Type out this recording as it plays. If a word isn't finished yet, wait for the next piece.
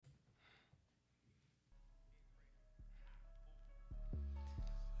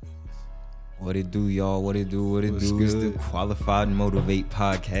What it do, y'all? What it do? What it What's do? good? It's the Qualified and Motivate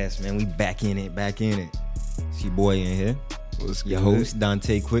podcast, man. We back in it. It's your boy in here. What's Your good? host,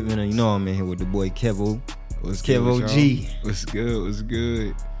 Dante Equipment. And you know I'm in here with the boy Kevo. What's good, Kevo y'all? G. What's good? What's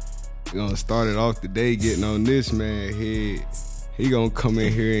good? We gonna start it off today getting on this man head. He gonna come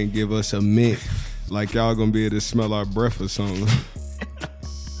in here and give us a mint, like y'all gonna be able to smell our breath or something.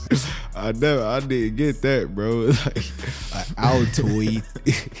 I didn't get that, bro. Like an Altoid.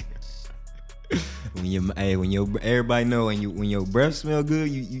 When everybody know when your breath smell good,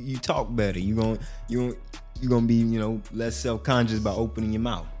 you talk better. You gonna be less self-conscious by opening your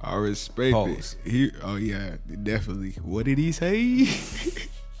mouth. I respect Pause. it. Oh yeah, definitely. What did he say?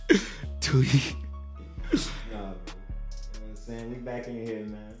 Tweet. Nah, bro. You know what I'm saying? We back in here,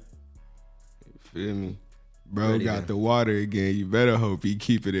 man. Feel me? Bro Ready got to- the water again. You better hope he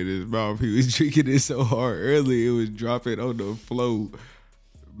keep it in his mouth. He was drinking it so hard early, it was dropping on the floor.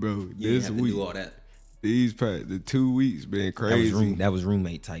 Bro, You this didn't have to week, do all that. the 2 weeks been crazy. That was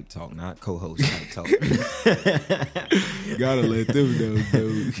roommate type talk, not co-host type talk. Gotta let them know,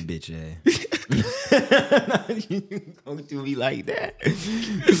 dude. Bitch ass. You gonna do me like that?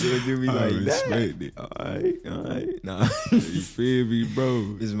 You gonna do me I like respect that? it. All right. Nah. You feel me,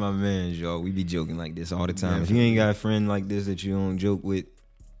 bro? This is my man, y'all. We be joking like this all the time. If you ain't got a friend like this that you don't joke with,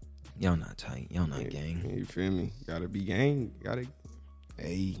 y'all not tight. Y'all not gang. You feel me? Gotta be gang.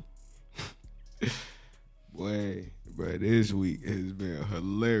 Hey. Boy, this week has been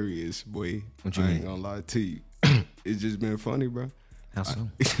hilarious, boy. What you I mean? ain't gonna lie to you. It's just been funny, bro. How so?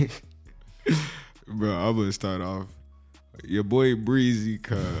 Bro, I'm gonna start off. Your boy Breezy,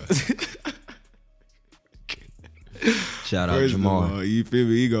 cuz. Shout out First Jamal. of all, you feel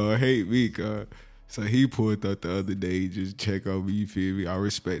me? He gonna hate me, cuz. So he pulled up the other day, just check on me, you feel me? I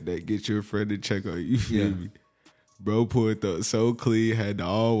respect that. Get your friend to check on you, you feel Yeah. me? Bro pulled up so clean, had the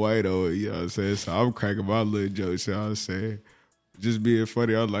all white on, you know what I'm saying? So I'm cracking my little jokes, you know what I'm saying? Just being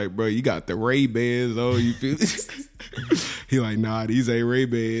funny, I'm like, bro, you got the Ray-Bans on, you feel me? He like, nah, these ain't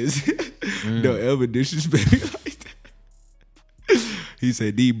Ray-Bans. Don't ever disrespect me like that. He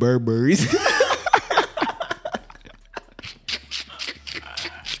said, these Burberrys.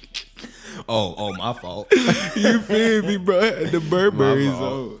 Oh, my fault. You feel me, bro? Had the Burberrys My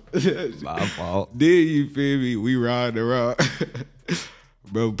on. fault. My fault. Then you feel me? We riding around.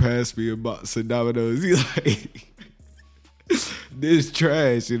 Bro passed me a box of Domino's. He like, this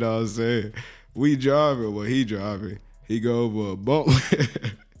trash, you know what I'm saying? We driving, well, he driving. He go over a bump.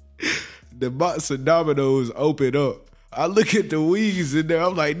 The box of Domino's open up. I look at the wings in there.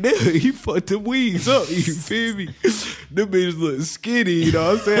 I'm like, damn, he fucked the wings up. You feel me? Them bitches look skinny, you know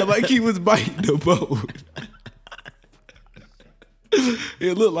what I'm saying? Like he was biting the bone.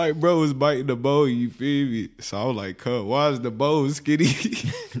 It looked like bro was biting the bone, you feel me? So I was like, "Cuz, why is the bone skinny?"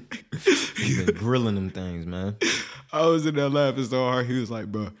 You been grilling them things, man. I was in there laughing so hard. He was like,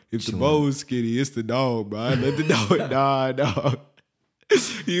 "Bro, if the bone's skinny, it's the dog, bro. I let the dog die, dog."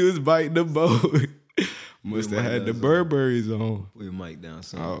 He was biting the bone. Must have had the Burberrys on. Put your mic down,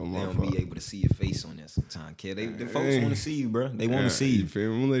 son. Oh, They my don't fault. be able to see your face on that sometimes, kid. The folks Hey. want to see you, bro. They want to Yeah, see you you. feel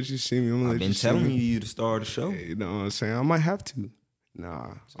me? I'm gonna let you see me. I'm gonna I've let been you see telling me. you to start the show. You know what I'm saying? I might have to. Nah, I'm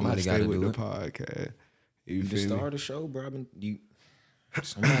gonna Somebody stay gotta with do the it. podcast. You You feel just me? start the show, bro.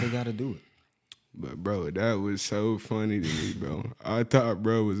 Somebody got to do it. But bro, that was so funny to me, bro. I thought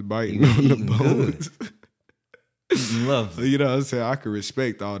bro was biting He on the eating bones. Eating love. You know what I'm saying? I can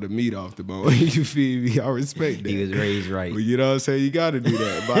respect all the meat off the bone. You feel me? I respect that. He was raised right. But you know what I'm saying? You got to do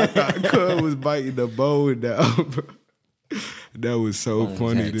that. But I thought Cub was biting the bone down, bro. That was so Bones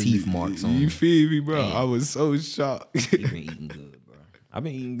funny had to teeth me. marks on You them. feel me, bro? Damn. I was so shocked. He been eating good, bro. I've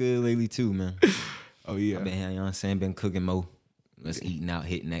been eating good lately too, man. Oh yeah, I've been, you know what I'm saying, been cooking more. Let's eating out,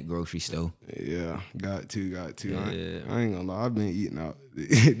 hitting that grocery store. yeah. Got to. Yeah. I ain't gonna lie. I've been eating out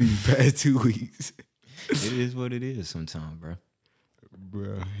these past 2 weeks, It is what it is sometimes, bro.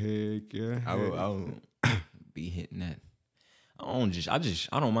 bro. Heck yeah. I will be hitting that.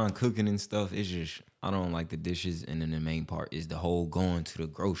 I don't mind cooking and stuff. It's just I don't like the dishes, and then the main part is the whole going to the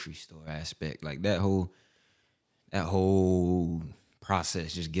grocery store aspect. Like that whole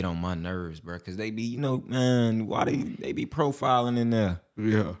process just get on my nerves, bro. Cause they be, man, why they be profiling in there.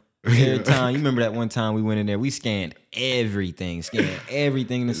 Yeah. Every time, you remember that one time we went in there, we scanned everything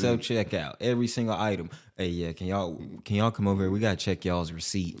in the self checkout, every single item. Hey, yeah, can y'all come over here? We gotta check y'all's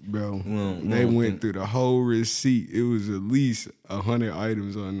receipt, Bro, We they don't went think- through the whole receipt. It was at least 100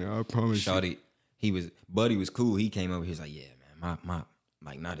 items on there. I promise you. Shawty, Buddy was cool. He came over. He was like, yeah, man, my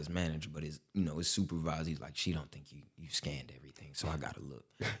like not his manager, but his his supervisor. He's like, she don't think you scanned everything, so I gotta look.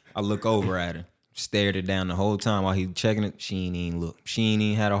 I look over at her. Stared her down the whole time while he was checking it. She ain't even look. She ain't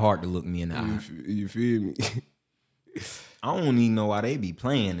even had a heart to look me in the eye. You feel me? I don't even know why they be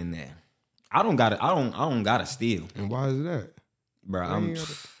playing in there. I don't gotta steal. And why is that? Bro,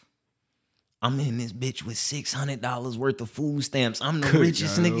 I'm in this bitch with $600 worth of food stamps. I'm the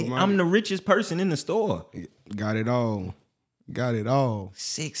richest nigga. I'm the richest person in the store. Got it all.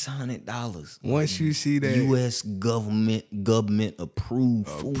 $600. Once you see that U.S. government approved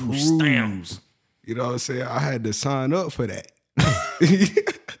food stamps. You know what I'm saying? I had to sign up for that.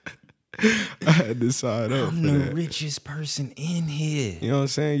 I'm the richest person in here. You know what I'm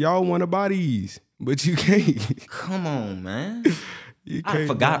saying? Y'all want to buy these, but you can't. Come on, man. You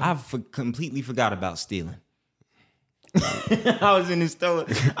can't. I completely forgot about stealing. I was in the store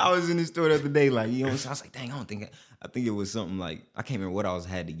the other day, like, you know what I'm saying? I was like, dang, I think it was something like, I can't remember what I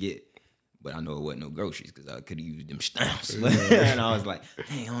had to get. But I know it wasn't no groceries because I could have used them stamps. And I was like,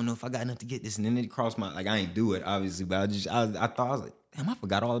 hey, I don't know if I got enough to get this. And then it crossed my, like, I ain't do it, obviously. But I thought, I was like, damn, I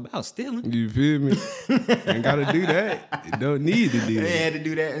forgot all about stealing. You feel me? Ain't got to do that. You don't need to do that. I ain't had to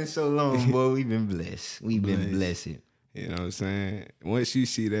do that in so long, boy. We've been blessed. We've been blessed. You know what I'm saying? Once you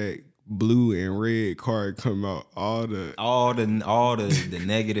see that blue and red card come out, all the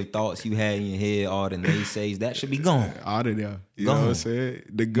negative thoughts you had in your head, all the naysays, that should be gone. Out of there. You know what I'm saying?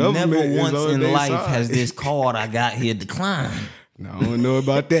 The government never once is on in their life side. has this card I got here declined. No, I don't know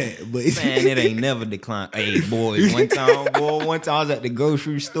about that, but man, it ain't never declined. Hey, boys, one time I was at the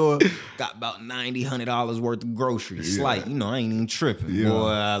grocery store, got about $100 worth of groceries. Yeah. Like, you know, I ain't even tripping. Yeah. Boy,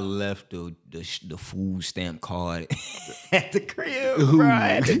 I left the food stamp card at the crib, bro. I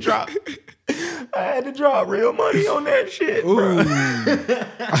had to drop real money on that shit, bro.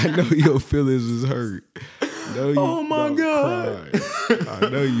 I know your feelings was hurt. Oh my God. Crying. I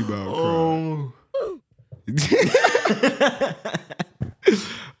know you about crying.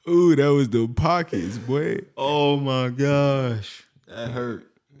 Ooh, that was the pockets, boy. Oh my gosh. That hurt.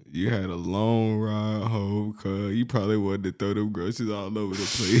 You had a long ride home, cuz you probably wanted to throw them groceries all over the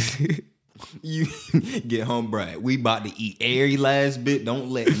place. You get home, Brad. We about to eat every last bit. Don't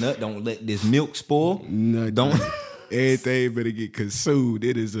let this milk spoil. Don't everything better get consumed.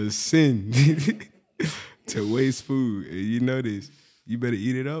 It is a sin to waste food. And you know this. You better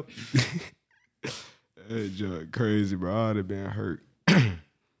eat it up. That junk crazy, bro. I'd have been hurt.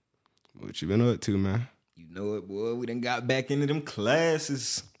 What you been up to, man? You know it, boy. We done got back into them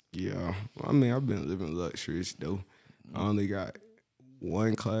classes. Yeah. I mean, I've been living luxurious, though. I only got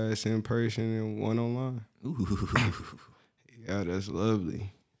one class in person and one online. Ooh. Yeah, that's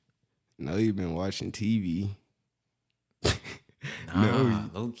lovely. Know you've been watching TV. Nah,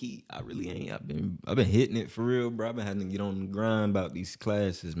 low key, I really ain't. I've been hitting it for real, bro. I've been having to get on the grind about these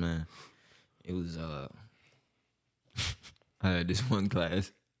classes, man. It was I had this one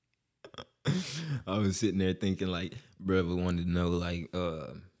class. I was sitting there thinking, like, brother wanted to know, like,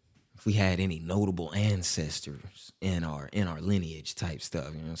 if we had any notable ancestors in our lineage type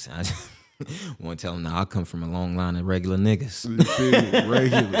stuff. You know what I'm saying? I want to tell him, I come from a long line of regular niggas. You feel me?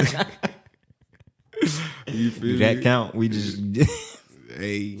 Regular. You feel Do that me? count? We just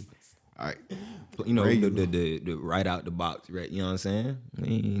Hey, you know, regular. the right out the box, right? You know what I'm saying?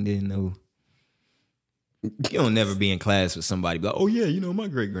 We didn't know. You don't never be in class with somebody, but oh yeah, you know my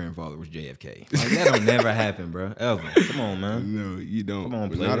great grandfather was JFK. Like, that don't never happen, bro. Ever. Come on, man. No, you don't. Come on,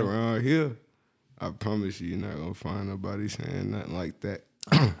 But player. not around here. I promise you're not gonna find nobody saying nothing like that.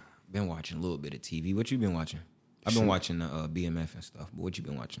 Been watching a little bit of TV. What you been watching? I've been watching BMF and stuff. But what you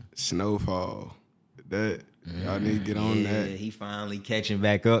been watching? Snowfall. That y'all need to get on Yeah, that. he finally catching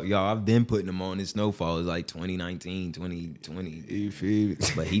back up, y'all. I've been putting him on this Snowfall. It's like 2019, 2020. You feel me?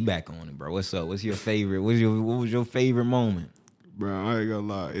 But he back on it, bro. What's up? What's your favorite? What was your favorite moment? Bro, I ain't gonna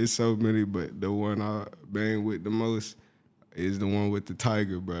lie. It's so many, but the one I bang with the most is the one with the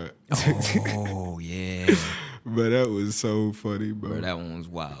tiger, bro. Oh, yeah. But that was so funny, bro. Bro, that one was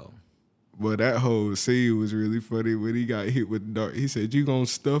wild. But that whole scene was really funny when he got hit with the dart. He said, "You gonna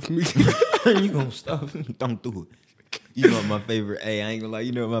stuff me?" You gonna stuff me? Don't do it. You know what my favorite, hey, I ain't gonna lie,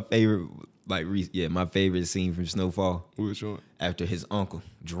 you know what my favorite, like, my favorite scene from Snowfall? Which one? After his uncle,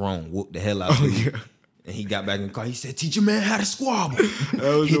 Jerome, whooped the hell out of him. Yeah. And he got back in the car. He said, teach a man how to squabble.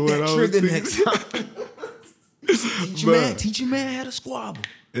 That was Hit the one that I was trigger thinking. next time. Teach a man how to squabble.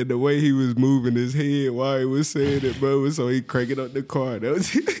 And the way he was moving his head while he was saying it, bro, was so he cranking up the car. That was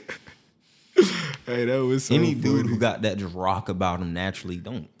hey, that was so Any funny. dude who got that just rock about him naturally, he's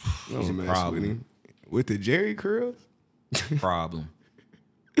Don't a mess problem. with him. With the Jerry curls? Problem.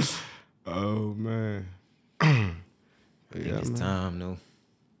 Oh, man. I Yeah, think it's man. time, though.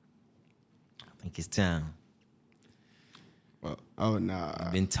 I think it's time. Oh, nah.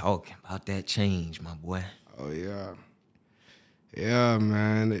 You've been talking about that change, my boy. Oh, yeah. Yeah,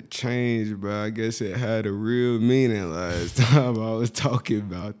 man, it changed, bro. I guess it had a real meaning last time I was talking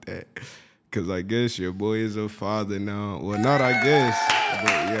about that. Because I guess your boy is a father now. Well, not I guess,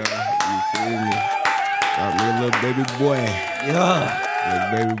 but yeah, you feel me? Got me a little baby boy. Yeah.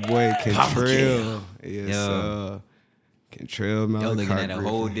 Little baby boy can Papa trail. Yes, Yeah. Can trail Malachi Y'all looking at a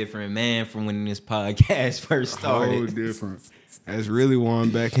whole Griffin. different man from when this podcast first started. Whole different. That's really why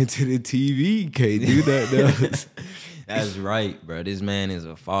I'm back into the TV. Can't do that, though. That's right, bro. This man is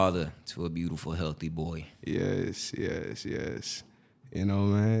a father to a beautiful, healthy boy. Yes. You know,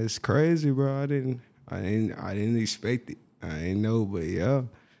 man, it's crazy, bro. I didn't expect it. I ain't know, but yeah,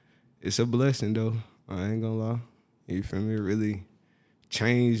 it's a blessing though. I ain't gonna lie. You feel me? It really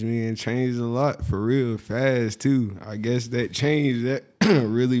changed me and changed a lot for real, fast too. I guess that change that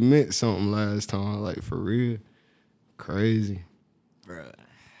really meant something last time, like for real. Crazy, Bro.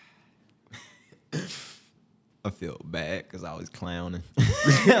 I feel bad because I was clowning.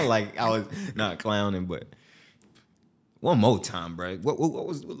 Like, I was not clowning, but one more time, bro. What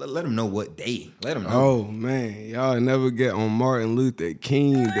was? Let them know what day. Let them know. Oh man, y'all never get on Martin Luther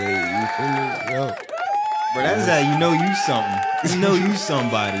King Day. You feel me? Yo, Bro, that's how you know you something. You know you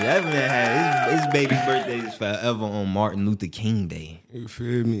somebody. That man had his baby's birthday is forever on Martin Luther King Day. you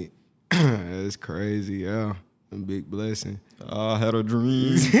feel me? That's crazy, yeah. A big blessing. I had a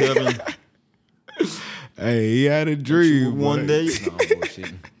dream, Kevin. Hey, he had a dream One boy. day. No, I'm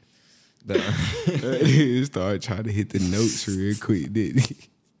bullshitting. But, He started trying to hit the notes real quick, didn't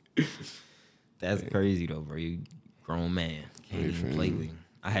he? that's crazy though, bro. You grown man. Can't even feel play me? with him.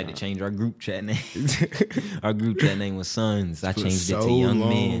 I had to change our group chat name. Our group chat name was Sons. I For changed it so to Young long.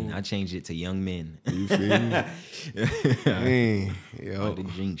 Men. I changed it to Young Men. You feel me? Man, I yo. done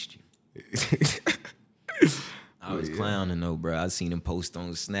jinxed you. I was clowning though, bro. I seen him post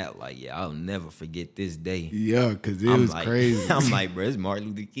on Snap like, yeah, I'll never forget this day. Yeah, because it I'm was like, crazy. I'm like, bro, it's Martin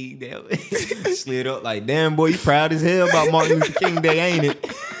Luther King Day. Slid up like, damn, boy, you proud as hell about Martin Luther King Day, ain't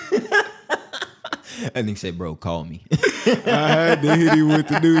it? And he said, bro, call me. I had to hit him with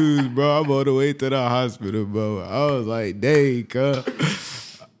the news, bro. I'm on the way to the hospital, bro. I was like, dang,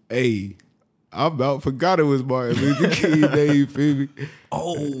 cuz. Hey, I about forgot it was Martin Luther King Day, you feel me?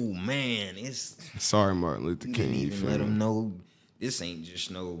 Oh, man, it's... Sorry, Martin Luther You King, didn't you even feel let me? them know. This ain't just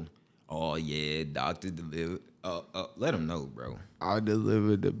no, oh, yeah, doctor delivered. Let them know, bro. I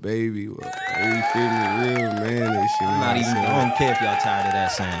delivered the baby. Well, you feel me? Real man shit. I'm not even, I don't care if y'all tired of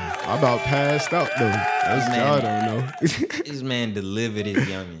that saying. I about passed out, though. That's what y'all don't know. This man delivered his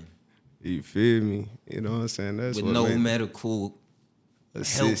youngin' You feel me? You know what I'm saying? That's with what no made medical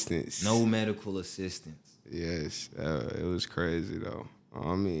assistance. help, no medical assistance. Yes, it was crazy though.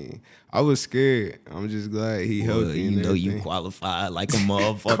 I mean, I was scared. I'm just glad he Boy, healthy. you and know you everything. qualified like a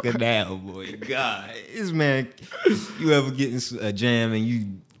motherfucker now, boy. God, this man, you ever get in a jam and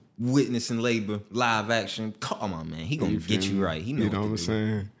you witnessing labor, live action? Come on, man. He gonna feel get you me? right. He know You know what what I'm to do.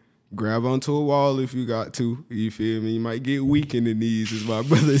 saying? Grab onto a wall if you got to. You feel me? You might get weak in the knees, as my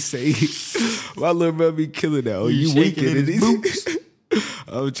brother say. My little brother be killing that. Oh, He you weak shaking in in the his knees?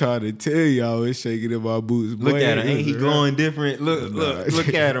 I'm trying to tell y'all, it's shaking in my boots. Look Boy, at him. Ain't he it's glowing different? Look, Nah.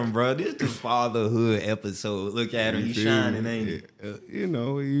 look at him, bro. This the fatherhood episode. Look at him. You He feel shining, me? ain't he? You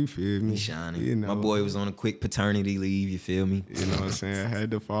know, you feel me? He shining. You know, My boy was on a quick paternity leave. You feel me? You know what I'm saying? I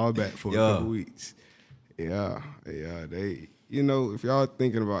had to fall back for a Yeah. couple weeks. Yeah, they, you know, if y'all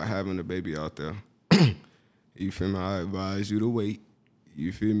thinking about having a baby out there, you feel me? I advise you to wait.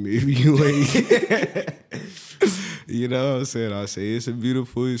 You feel me? If you wait, you know what I'm saying? I say it's a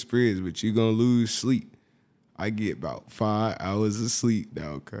beautiful experience, but you gonna lose sleep. I get about 5 hours of sleep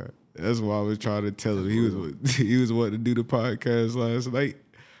now, okay? That's why I was trying to tell him he was wanting to do the podcast last night.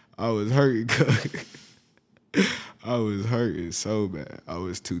 I was hurting, I was hurting so bad. I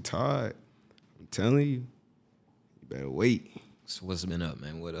was too tired. I'm telling you, you better wait. So what's been up,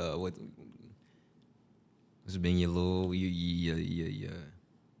 man? What's been your little your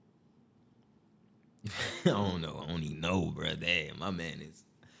I don't know. I don't even know, bro. Damn, my man is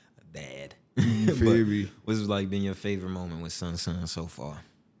a dad. You feel me? What's like been your favorite moment with Son so far?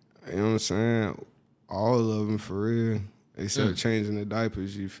 You know what I'm saying? All of them for real. Except changing the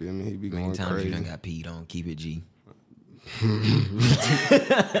diapers, you feel me? He be How many going times crazy. you done got peed on? Keep it G.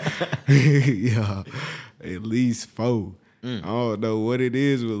 Yeah, at least 4. I don't know what it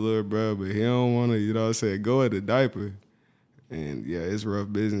is with little bro, but he don't want to, you know what I'm saying, go at the diaper. And yeah, it's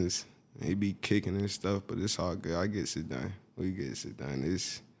rough business. He be kicking and stuff, but it's all good. I get it done. We get it done.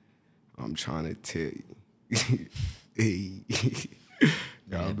 I'm trying to tell you. Hey,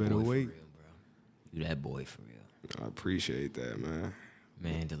 y'all That better boy for wait. real, bro. You that boy for real. I appreciate that, man.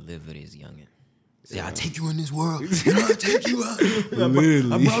 Man, deliver this youngin'. Say, I'll take you in this world. And I'll take you out.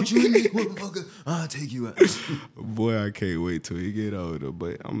 Literally. I brought you in this motherfucker. I'll take you out. Boy, I can't wait till he get older.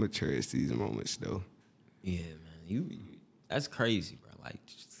 But I'm going to cherish these moments, though. Yeah, man. You that's crazy, bro. Like,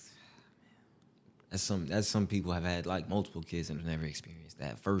 that's some people have had, like, multiple kids and have never experienced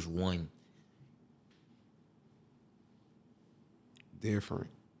that. First one. Different.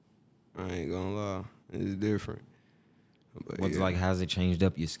 I ain't gonna lie. It's different. But What's yeah. like? How's it changed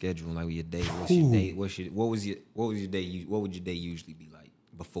up your schedule? Like your day? What's your day? What was your day? What would your day usually be like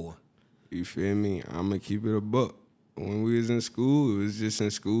before? You feel me? I'm gonna keep it a buck. When we was in school, it was just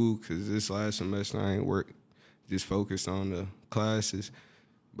in school because this last semester I ain't work. Just focused on the classes.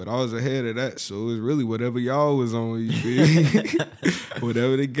 But I was ahead of that, so it was really whatever y'all was on, you feel me?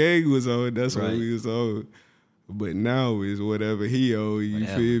 Whatever the gang was on, that's what we was on. But now is whatever he on, you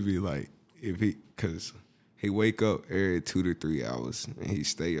feel me? Like, cause he wake up every 2 to 3 hours and he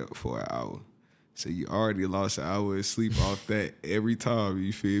stay up for an hour. So you already lost an hour of sleep off that every time,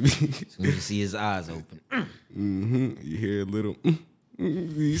 you feel me? When you see his eyes open. You hear a little,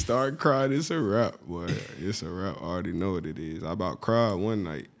 you start crying, it's a wrap, boy. It's a wrap. I already know what it is. I about cried one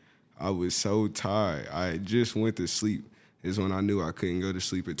night. I was so tired. I had just went to sleep. It's when I knew I couldn't go to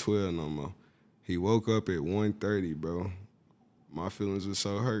sleep at 12 no more. He woke up at 1:30, bro. My feelings were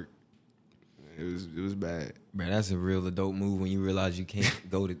so hurt. It was bad. Bro, that's a real adult move when you realize you can't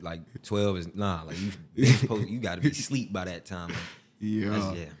go to like 12 is like you got to be asleep by that time.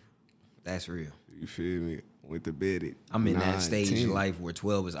 That's real. You feel me? Went to bed at I'm in 9, that stage 10. of life where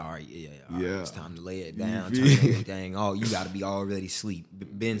 12 is all right. It's time to lay it down, You turn feel me? everything off. You got to be already asleep.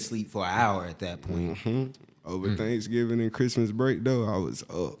 Been asleep for an hour at that point. Over Thanksgiving and Christmas break though, I was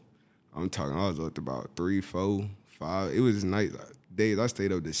up. I was up to about 3, 4, 5. It was night days. I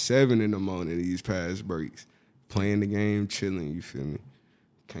stayed up to 7 in the morning these past breaks, playing the game, chilling. You feel me?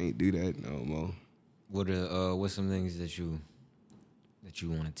 Can't do that no more. What's some things that you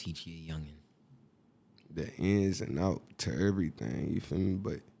want to teach your youngin? The ins and out to everything. You feel me?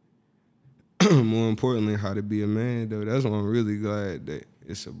 But more importantly, how to be a man though. That's why I'm really glad that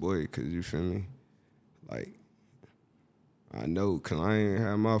it's a boy. Cause you feel me? Like, I know, cause I ain't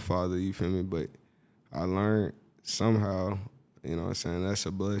had my father, you feel me? But I learned somehow, you know what I'm saying? That's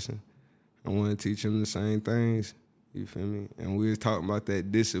a blessing. I want to teach him the same things, you feel me? And we was talking about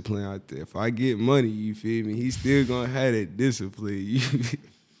that discipline out there. If I get money, you feel me? He's still gonna have that discipline.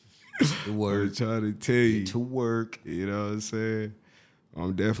 The word. I'm trying to tell you. To work. You know what I'm saying?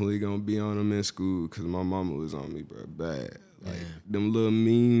 I'm definitely gonna be on him in school because my mama was on me, bro, bad. Like, them little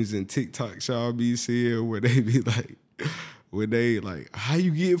memes and TikToks y'all be seeing where they be like, how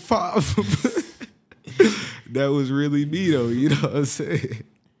you get 5? That was really me though, you know what I'm saying?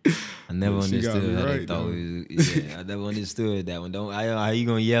 I never understood how they thought it was. Yeah, I never understood that one. How you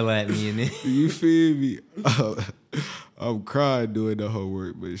gonna yell at me and then You feel me? I'm crying doing the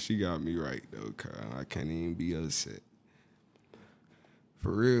homework, but she got me right though, crying. I can't even be upset.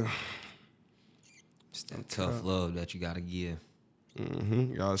 For real. It's that tough love that you gotta give.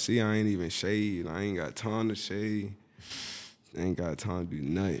 Y'all see, I ain't even shaved. I ain't got time to shave. Ain't got time to do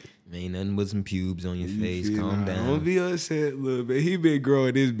nothing. Ain't nothing but some pubes on your face. Calm down. Don't be upset a little bit. He been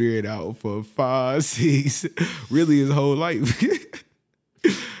growing his beard out for 5, 6, really his whole life.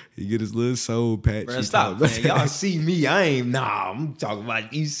 He get his little soul patch. Bro, stop, man. Y'all see me. I'm talking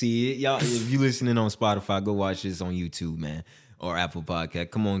about you see it. Y'all, if you listening on Spotify, go watch this on YouTube, man. Or Apple Podcast.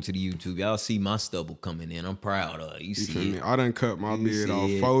 Come on to the YouTube. Y'all see my stubble coming in. I'm proud of it. You see it. I done cut my beard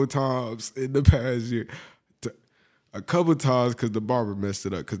off 4 times in the past year. A couple times because the barber messed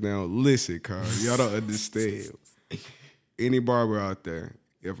it up. Because now, listen, cuz, y'all don't understand. Any barber out there,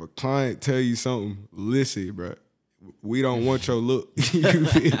 if a client tell you something, listen, bro. We don't want your look. You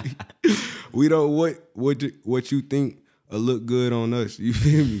feel me? We don't want what you think look good on us. You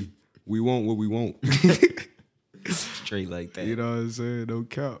feel me? We want what we want. Straight like that. You know what I'm saying? No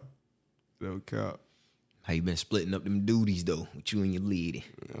cap. No cap. How you been splitting up them duties, though, with you and your lady?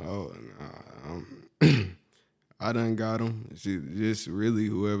 Oh, nah. I done got them. Just really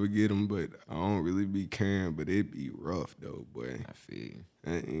whoever get them, but I don't really be caring, but it be rough, though, boy. I feel you.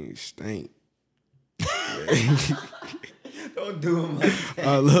 That ain't stink. Don't do them like that.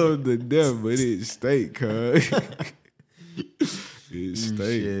 I love the death, but it stink, cuz. It stink.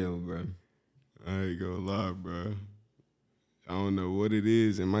 Chill, bro. I ain't gonna lie, bro. I don't know what it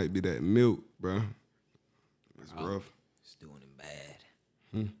is. It might be that milk, bro. It's rough. It's doing him bad.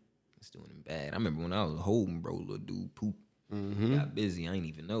 It's doing him bad. I remember when I was holding, bro, little dude poop. He got busy. I ain't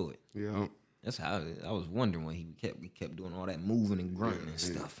even know it. Yeah. That's how I was wondering when we kept doing all that moving and grunting and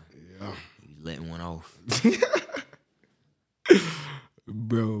stuff. Yeah. He was letting one off.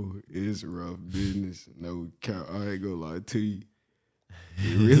 Bro, it's rough business. No count. I ain't gonna lie to you.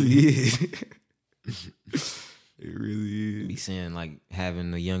 It really is. It really is. Be saying like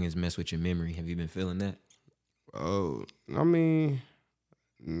having the youngest mess with your memory. Have you been feeling that? Oh, I mean,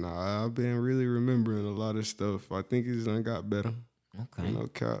 nah, I've been really remembering a lot of stuff. I think it's done got better. Okay. No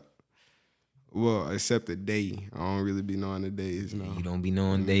cap. Well, except the day. I don't really be knowing the days now. You don't be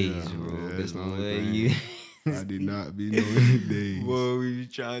knowing days, bro. Yeah, That's that's the the only way thing. you. I did not be knowing the days. Boy, we was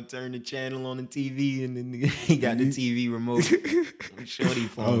trying to turn the channel on the TV, and then he got the TV remote. Shorty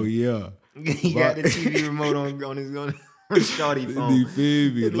phone. Oh, yeah. He got the TV remote on his shorty phone. You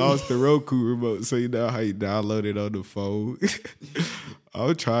feel me? Lost the Roku remote, so you know how you download it on the phone.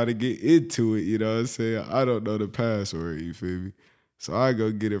 I'm trying to get into it, you know what I'm saying? I don't know the password, you feel me? So I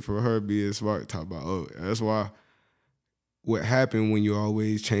go get it from her being smart, talk about, oh, that's why what happened when you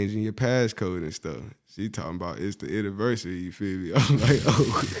always changing your passcode and stuff. She talking about it's the anniversary, you feel me? I'm like,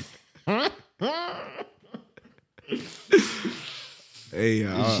 oh. Hey,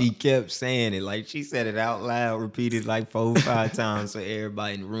 she kept saying it. Like, she said it out loud, repeated like 4 or 5 times so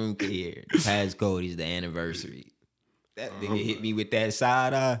everybody in the room could hear. The passcode is the anniversary. That nigga hit me with that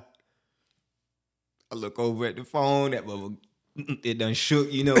side eye. I look over at the phone. That mother, it done shook,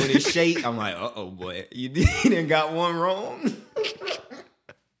 you know, in its shape. I'm like, uh-oh, boy. You done got one wrong?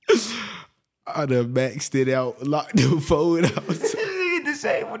 I done maxed it out, locked the phone out.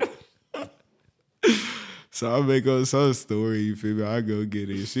 Disabled. So I make up some story, you feel me? I go get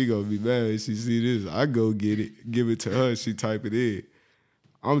it. She gonna be mad when she see this. I go get it, give it to her, she type it in.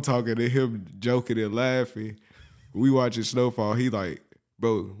 I'm talking to him, joking and laughing. We watching Snowfall. He like,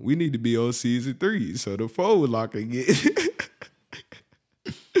 bro, we need to be on season 3. So the phone would lock again.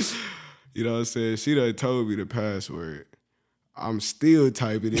 You know what I'm saying? She done told me the password. I'm still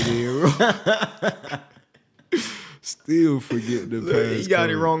typing it in wrong. Still forget the password. He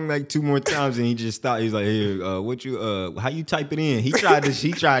got it wrong like 2 more times, and he just stopped. He's like, "Here, what you? How you type it in?" She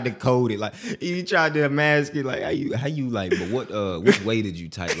tried to code it, like he tried to mask it, like how you like. But what? Which way did you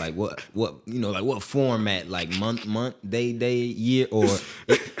type? Like what? You know, like what format? Like month, day, year, or?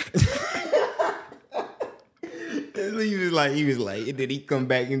 He was like, and then he come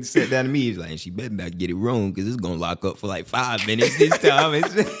back and sat down to me. He was like, "She better not get it wrong, because it's gonna lock up for like 5 minutes this time."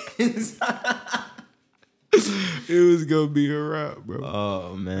 It was gonna be a wrap, bro.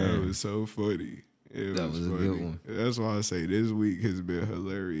 Oh man, that was so funny. That was funny. A good one. That's why I say this week has been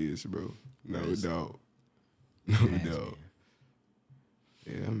hilarious, bro. No doubt. No doubt.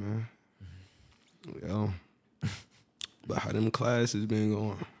 Yeah, man. Yeah. But how them classes been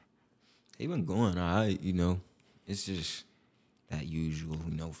going? They been going all right, you know. It's just that usual,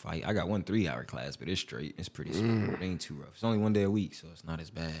 you know, fight. I got 1 3-hour class, but it's straight. It's pretty smooth. It ain't too rough. It's only 1 day a week, so it's not as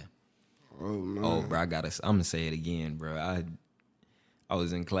bad. Oh, man. Oh, bro, I'm gonna say it again, bro. I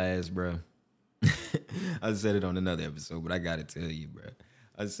was in class, bro. I said it on another episode, but I gotta tell you, bro.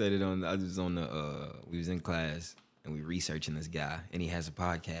 I was we was in class and we researching this guy, and he has a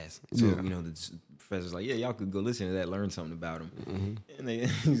podcast. So, you know, the professor's like, yeah, y'all could go listen to that, learn something about him. And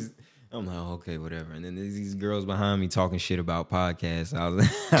I'm like, okay, whatever. And then there's these girls behind me talking shit about podcasts. I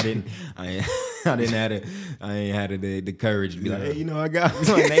ain't had the courage to be like, hey, you know, I got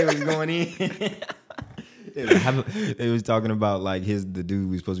one. They was going in. They was talking about like the dude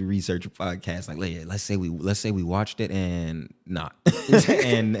was supposed to research a podcast. Like, let's say we watched it and not,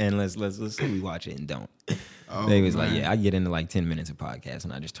 and let's say we watch it and don't. Oh, they was like, yeah, I get into like 10 minutes of podcast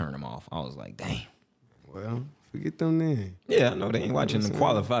and I just turn them off. I was like, dang. Well, forget them then. Yeah, I know they ain't watching the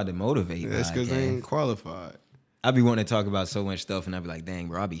qualified to motivate. That's because they ain't qualified. I be wanting to talk about so much stuff, and I be like, dang,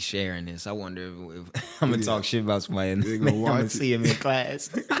 bro, I be sharing this. I wonder if I'm going to talk shit about somebody and I'm going to see him in class.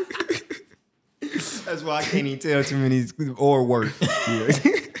 That's why I can't even tell too many or work. Yeah.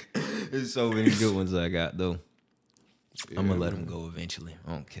 There's so many good ones I got, though. Yeah, I'm going to let them go eventually.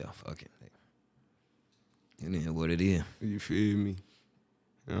 I don't care. Fuck it. It is what it is. You feel me?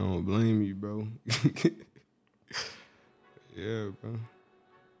 I don't blame you, bro. Yeah, bro. You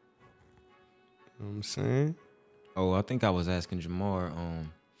know what I'm saying? Oh, I think I was asking Jamar,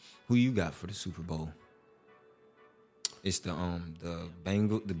 who you got for the Super Bowl? It's the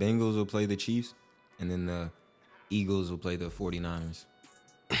Bengals will play the Chiefs, and then the Eagles will play the 49ers.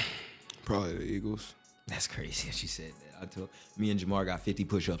 Probably the Eagles. That's crazy that she said that. I told me and Jamar got 50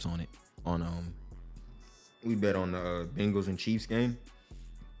 push-ups on it. We bet on the Bengals and Chiefs game.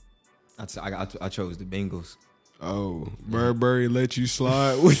 I chose the Bengals. Oh, Burberry let you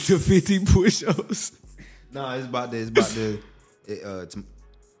slide with the 50 push-ups. No, it's about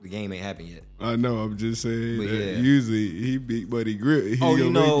The game ain't happened yet. I know. I'm just saying But that yeah. usually he beat Buddy Grip.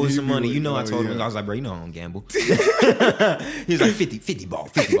 You know it was some money. You know I told him. I was like, bro, you know I don't gamble. He was like 50 ball,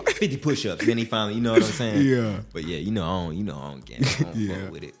 50 push-ups. Then he finally, you know what I'm saying? Yeah. But yeah, I don't gamble. I don't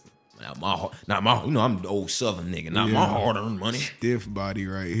fuck with it. Not my, you know, I'm the old Southern nigga. Not my hard-earned money. Stiff body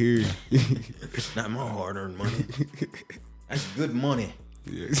right here. Not my hard-earned money. That's good money.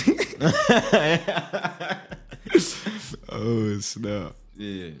 Yeah. Oh, snap.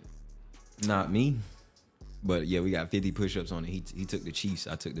 Yeah. Not me. But yeah, we got 50 push-ups on it. He took the Chiefs.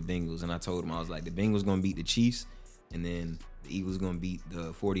 I took the Bengals. And I told him, I was like, the Bengals going to beat the Chiefs. And then the Eagles going to beat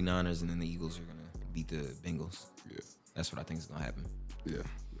the 49ers. And then the Eagles are going to beat the Bengals. Yeah. That's what I think is going to happen. Yeah.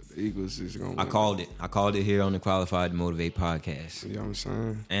 The Eagles is going to I called it. I called it here on the Qualified Motivate podcast. You know what I'm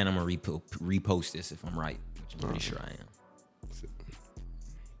saying? And I'm going to repost this if I'm right, which I'm pretty sure I am.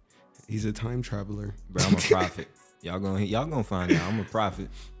 He's a time traveler. Bro, I'm a prophet. Y'all gonna find out. I'm a prophet.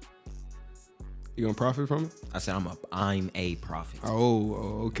 You gonna profit from it? I said I'm a prophet.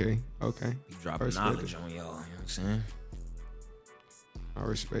 Oh, okay. You dropping knowledge on y'all, you know what I'm saying? I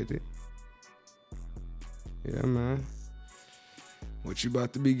respect it. Yeah, man. What you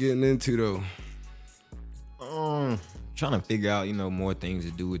about to be getting into though? Trying to figure out, more things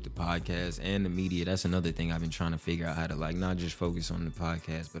to do with the podcast and the media. That's another thing I've been trying to figure out how to not just focus on the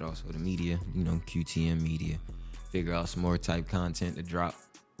podcast, but also the media, QTM media. Figure out some more type content to drop.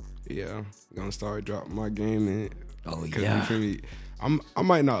 Yeah, I'm gonna start dropping my game in. Oh yeah. You feel me? I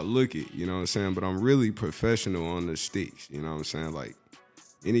might not look it, you know what I'm saying, but I'm really professional on the sticks, you know what I'm saying? Like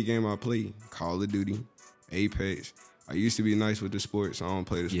any game I play, Call of Duty, Apex. I used to be nice with the sports. I don't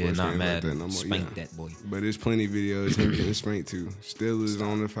play the sports not games mad. like that no more. Spank that boy. But there's plenty of videos him getting spanked too. Steelers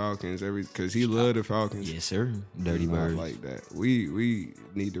on the Falcons, because he loved the Falcons. Yes, sir. Dirty birds. Like that. We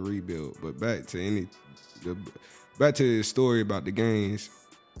need to rebuild. But back to the story about the games.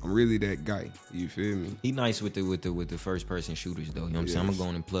 I'm really that guy. You feel me? He nice with the first person shooters though. You know what I'm saying? I'm gonna go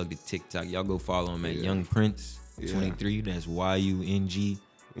on and plug the TikTok. Y'all go follow him at Young Prince 23. That's YUNGPRINXE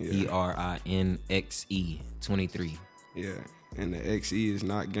 23. Yeah, and the XE is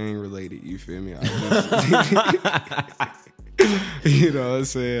not gang related. You feel me? You know what I'm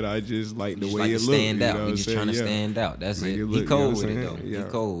saying? I just like the way it looks. Stand out. You know He just trying to stand out. That's it. He cold with it though. He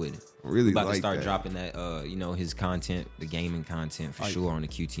cold with it. I really about like to start that. dropping that, his content, the gaming content for sure on the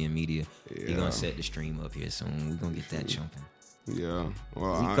QTM media. Yeah. He gonna set the stream up here soon. We gonna get that jumping. Yeah,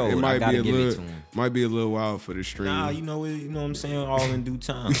 well, He cold. it might I be gotta give it to him. Might be a little wild for the stream. Nah, you know what I'm saying? All in due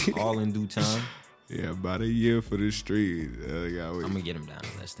time. All in due time. Yeah, about a year for the stream. I'm gonna get him down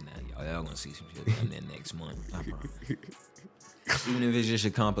to less than that, y'all. Y'all gonna see some shit down there next month. I promise. Even if it's just a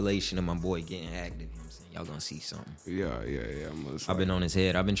compilation of my boy getting active, you know what I'm saying? Y'all gonna see something. Yeah. I've been on his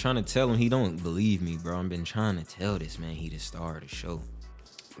head. I've been trying to tell him. He don't believe me, bro. I've been trying to tell this man he the star of the show.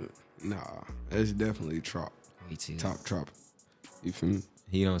 Nah, that's definitely Trop. Wait till Top Trop. You feel me?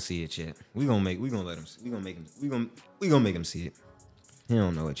 he don't see it yet. We gonna make him see it. He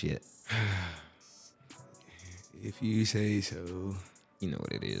don't know it yet. If you say so. You know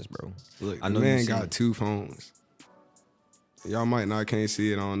what it is, bro. Look, I the know you man seen got it. 2 phones. Y'all might not can't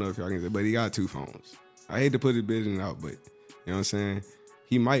see it. I don't know if y'all can see it, but he got 2 phones. I hate to put his business out, but you know what I'm saying?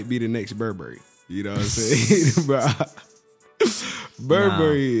 He might be the next Burberry. You know what I'm saying? Bro,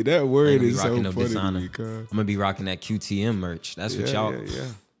 Burberry, that word is so funny to me, cuz. I'm gonna be rocking that QTM merch. That's what y'all. Yeah.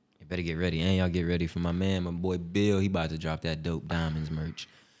 You better get ready, and y'all get ready for my man, my boy Bill. He about to drop that dope diamonds merch.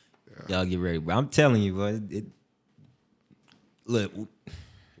 Y'all get ready, bro. I'm telling you, bro. Look,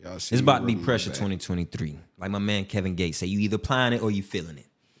 Y'all see it's about to be me pressure rubbing my 2023. Like my man Kevin Gates say, you either applying it or you feeling it.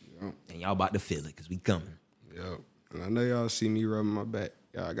 Yep. And y'all about to feel it because we coming. back. Yep. And I know y'all see me rubbing my back.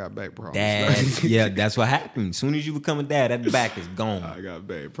 Yeah, I got back problems. Dad, yeah, that's what happened. As soon as you become a dad, that back is gone. I got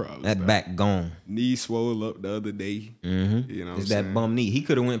back problems. That back gone. Knee swole up the other day. Mm-hmm. You know what It's I'm that saying? bum knee. He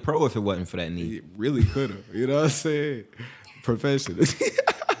could have went pro if it wasn't for that knee. He really could have. You know what I'm saying? Professional.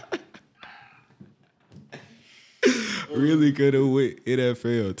 Really could have went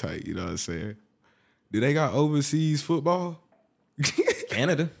NFL type. You know what I'm saying? Do they got overseas football?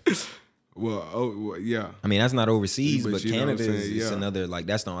 Canada. Well, yeah. I mean, that's not overseas, But but you know what I'm Canada saying, is yeah. another, like,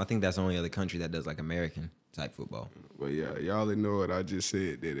 I think that's the only other country that does, like, American type football. But yeah, y'all didn't know what I just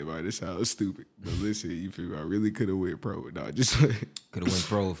said. That it might have sounded stupid. But listen, you feel me? I really could have went pro. No, just Could have went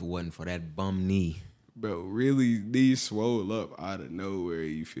pro if it wasn't for that bum knee. bro, really knees swole up out of nowhere.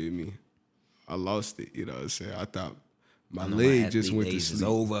 You feel me? I lost it. You know what I'm saying? I thought my I know leg just athlete went to days is sleep.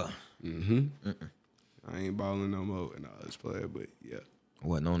 over. I ain't balling no more, and I was playing. But yeah, I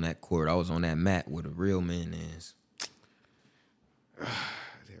wasn't on that court. I was on that mat where the real man is.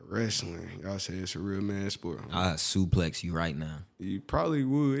 that Wrestling. Y'all say it's a real man sport. I suplex you right now. You probably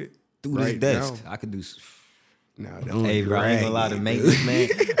would. Through right this desk. now. I could do. Nah, don't Hey, bro, I ain't gonna lie to drag it, maintenance man.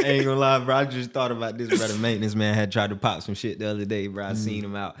 I ain't gonna lie, bro. I just thought about this, bro. The maintenance man had tried to pop some shit the other day, bro. I seen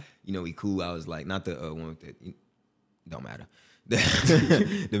him out. You know, he cool. I was like, not the one with the. Don't matter.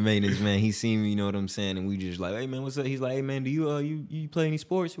 The maintenance man, he seen me, you know what I'm saying, and we just like, hey man, what's up? He's like, hey man, do you play any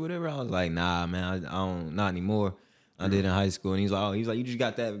sports or whatever? I was like, nah, man, I don't, not anymore. I did in high school, and he's like, you just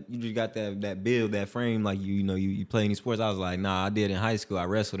got that build, that frame, like you play any sports? I was like, nah, I did in high school. I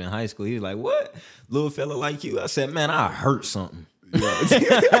wrestled in high school. He was like, what, little fella like you? I said, man, I hurt something. Yeah.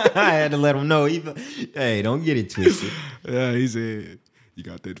 I had to let him know. Hey, don't get it twisted. Yeah, he said. You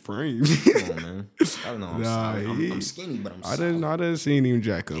got that frame. Come on, man. I don't know. I'm skinny, but I'm solid. I done seen him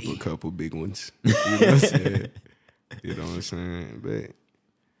jack up a couple big ones. You know what I'm saying? You know what I'm saying? But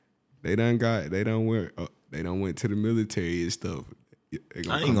they done went to the military and stuff. I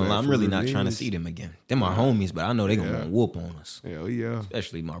ain't gonna lie, I'm really not trying to see them again. Them are homies, but I know they gonna want to whoop on us. Hell yeah.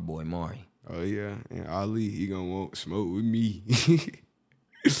 Especially my boy Mari. Oh yeah. And Ali, he gonna want smoke with me.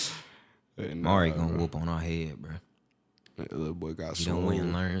 Mari gonna whoop on our head, bro. That little boy got you don't went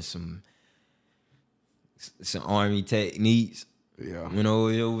and learn some army techniques. Yeah. Went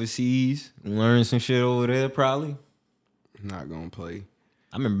overseas, learn some shit over there probably. Not gonna play.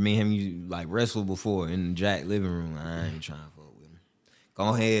 I remember me and him like wrestled before in the Jack living room. I ain't trying to fuck with him.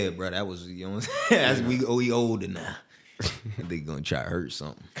 Go ahead, bro. That was, you know what I'm saying? We older now. I think gonna try to hurt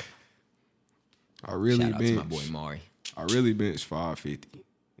something. I really Shout out to my boy Mari. I really bench 550.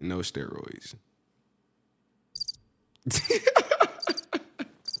 No steroids.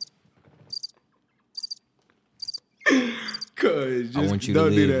 Cause I want you to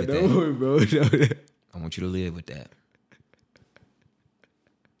don't do live that. with Don't worry, bro. I want you to live with that.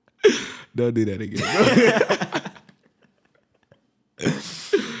 Don't do that again,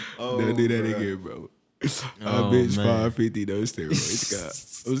 bro. Don't do that again, bro. I bench 550, no steroids. God,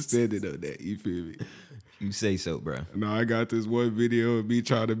 I'm standing on that. You feel me? You say so, bro. No, I got this one video of me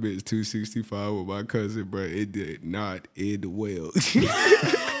trying to bench 265 with my cousin, bro. It did not end well.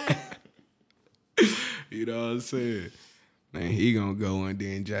 You know what I'm saying? Man, he gonna go and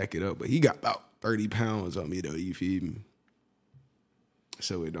then jack it up, but he got about 30 pounds on me though. You feel me?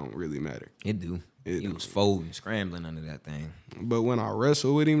 So it don't really matter. It do. He was folding, scrambling under that thing. But when I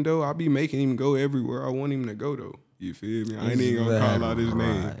wrestle with him though, I be making him go everywhere I want him to go though. You feel me? I ain't even gonna call out his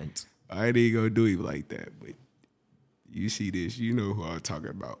name. I ain't even gonna do him like that. But you see this, you know who I'm talking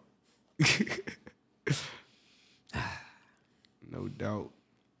about. No doubt.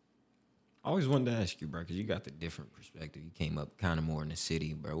 I always wanted to ask you, bro, because you got the different perspective. You came up kind of more in the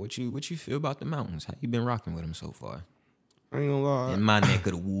city, bro. What you feel about the mountains? How you been rocking with them so far? I ain't gonna lie. In my neck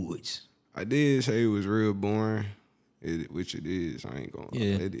of the woods. I did say it was real boring, which it is. I ain't gonna lie.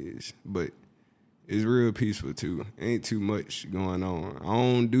 Yeah. It is. But it's real peaceful, too. Ain't too much going on. I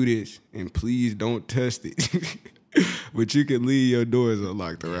don't do this, and please don't test it. But you can leave your doors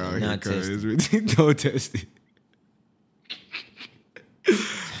unlocked around here, because don't test it.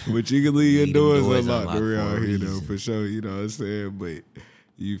 But you can leave your doors unlocked around here, though, for sure. You know what I'm saying? But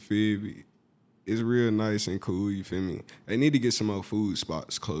you feel me? It's real nice and cool, you feel me? They need to get some more food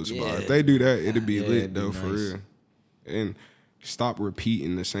spots close by. If they do that, it'll be lit, though, for real. And stop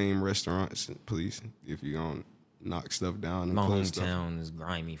repeating the same restaurants, please, if you're going to knock stuff down. And my hometown is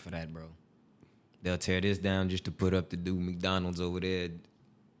grimy for that, bro. They'll tear this down just to put up the new McDonald's over there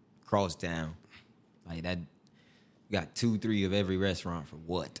across town. Like that. Got 2-3 of every restaurant for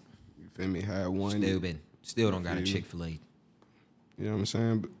what? You feel me? Had one. Still don't got a Chick-fil-A. You know what I'm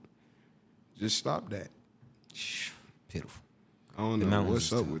saying? But just stop that. Pitiful. I don't know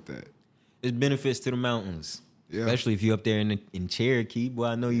what's up with that. There's benefits to the mountains. Yeah. Especially if you're up there in Cherokee. Boy,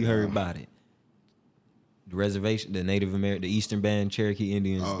 I know you heard about it. The reservation, the Native American, the Eastern Band Cherokee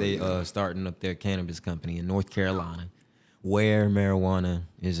Indians, starting up their cannabis company in North Carolina where marijuana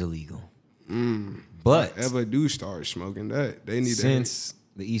is illegal. But if ever do start smoking that, they need since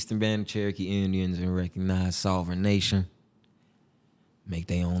the Eastern Band of Cherokee Indians and recognized sovereign nation, make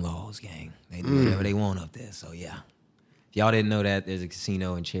their own laws, gang. They do whatever they want up there. So yeah, if y'all didn't know that, there's a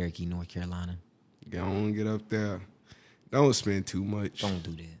casino in Cherokee, North Carolina. Go on, get up there. Don't spend too much. Don't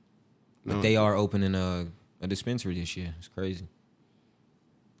do that. But they are opening a dispensary this year. It's crazy.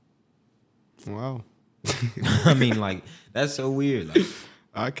 Wow. I mean, like, that's so weird. Like,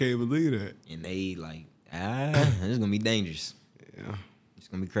 I can't believe that. And they like, this is gonna be dangerous. Yeah. It's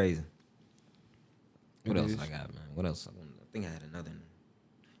gonna be crazy. What else I got, man? What else? I think I had another.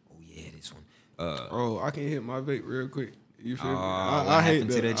 Oh yeah, this one. I can hit my vape real quick. You feel me? What happened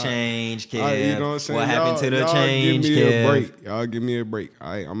to the change, Kev? You know what I'm saying? What happened to the y'all change, give me Kev? a break. Y'all give me a break. All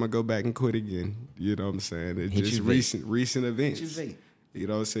right, I'm gonna go back and quit again. You know what I'm saying? It's Hit just your vape. recent events. Hit your vape. You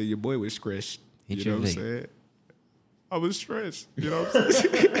know what I'm saying? Your boy was stressed. Hit You your know what I'm vape. saying? I was stressed. You know what I'm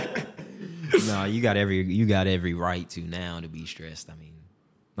saying? No, you got every right to now to be stressed. I mean,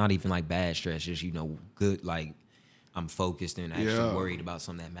 not even like bad stress, just good. Like I'm focused and actually worried about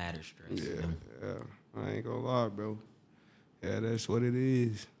something that matters. Stress. Yeah, You know? yeah. I ain't gonna lie, bro. Yeah, that's what it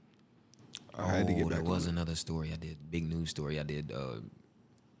is. I had to get back. There was another story I did, big news story I did.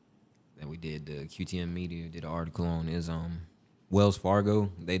 That we did. The QTM Media did an article on is Wells Fargo.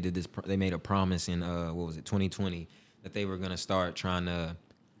 They did this. They made a promise in 2020, that they were gonna start trying to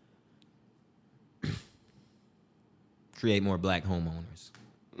create more black homeowners.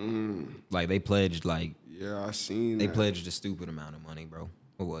 Like they pledged, like Yeah, I seen they that. pledged a stupid amount of money, bro.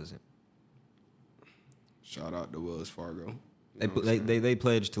 What was it? Shout out to Wells Fargo. They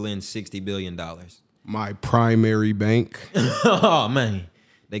pledged to lend $60 billion. My primary bank. Oh man,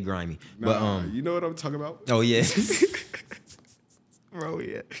 they grimy. Nah, you know what I'm talking about? Oh yeah. Bro,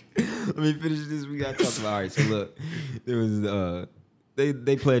 yeah. Let me finish this. We gotta talk about. All right, so look, there was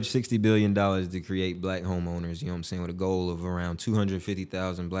they pledged $60 billion to create black homeowners. You know what I'm saying, with a goal of around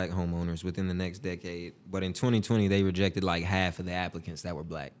 250,000 black homeowners within the next decade. But in 2020, they rejected like half of the applicants that were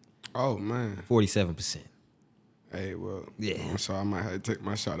black. Oh man. 47%. Hey, well, Yeah. I'm sorry, I might have to take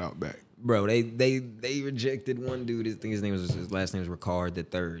my shout out back. Bro, they rejected one dude. His last name was Ricard the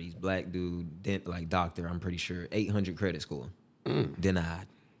Third. He's black dude, like doctor. I'm pretty sure 800 credit score, denied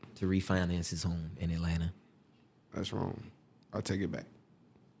to refinance his home in Atlanta. That's wrong. I'll take it back.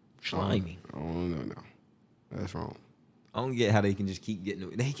 Slimy. I don't know now. That's wrong. I don't get how they can just keep getting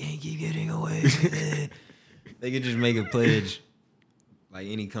away. They can't keep getting away with it. They can just make a pledge. Like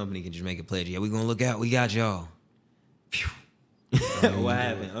any company can just make a pledge. Yeah, we're gonna look out. We got y'all. Phew. What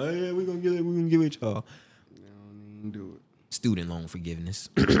happened? Oh yeah, we're gonna give it y'all. They don't even do it. Student loan forgiveness.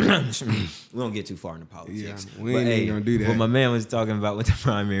 We don't get too far into politics. Yeah, we ain't even gonna do that. What my man was talking about with the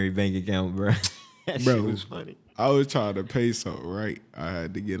primary bank account, bro. That shit was funny. I was trying to pay something, right? I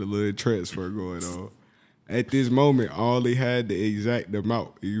had to get a little transfer going on. At this moment, I only had the exact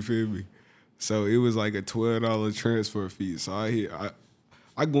amount. You feel me? So it was like a $12 transfer fee. So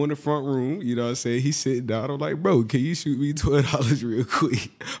I go in the front room, you know what I'm saying? He sitting down. I'm like, bro, can you shoot me $12 real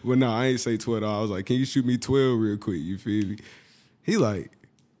quick? Well, no, I ain't say $12. I was like, can you shoot me 12 real quick? You feel me? He like,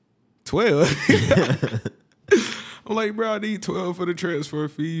 12? I'm like, bro, I need 12 for the transfer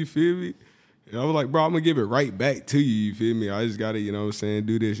fee. You feel me? And I was like, bro, I'm going to give it right back to you. You feel me? I just got to, you know what I'm saying,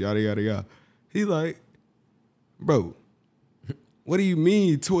 do this, yada, yada, yada. He like, bro, what do you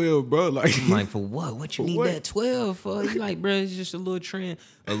mean 12, bro? Like, I'm like, for what? What you need what? that 12 for? He like, bro, it's just a little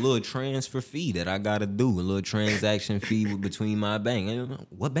transfer fee that I gotta do, a little transaction fee between my bank.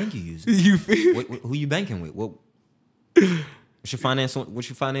 What bank you using? You feel me? Who you banking with? What's your financial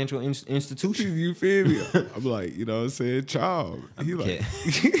institution? You feel me? I'm like, you know what I'm saying, child. He like,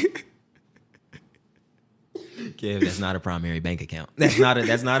 Kev, that's not a primary bank account. Kev,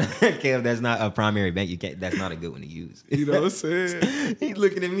 that's not a primary bank. That's not a good one to use. you know what I'm saying? He's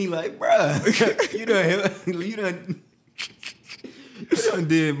looking at me like, bruh, you done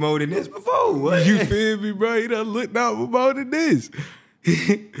did more than this before. What? You feel me, bro? He done looked out for more than this.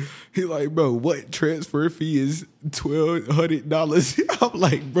 He like, bro, what transfer fee is $1,200? I'm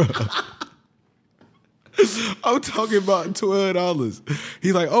like, bro, I'm talking about $12.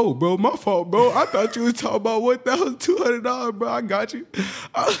 He like, oh, bro, my fault, bro. I thought you was talking about $1,200, bro. I got you.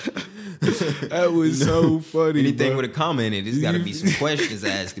 That was so funny. Anything bro. with a comma in it, there's got to be some questions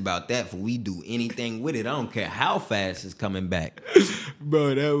asked about that before we do anything with it. I don't care how fast it's coming back.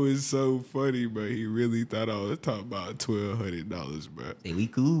 Bro, that was so funny, bro. He really thought I was talking about $1,200, bro. Hey, we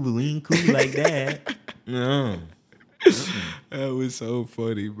cool, but we ain't cool like that. No. That was so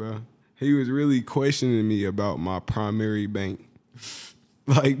funny, bro. He was really questioning me about my primary bank.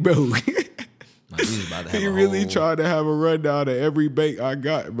 Like, bro, Like, we was about to have he a really whole- tried to have a rundown of every bank I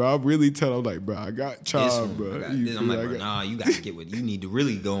got, bro. I'm really telling him, like, bro, I got This child, one, bro. I got You this. I'm feel like, bro, nah, you got to get what you need to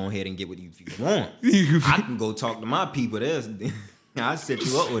really go ahead and get what you want. I can go talk to my people. I'll set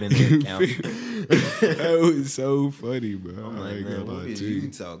you up with an account. That was so funny, bro. I'm I like, ain't man, gonna what lie is to you you.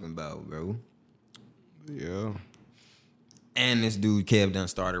 talking about, bro? Yeah. And this dude Kev done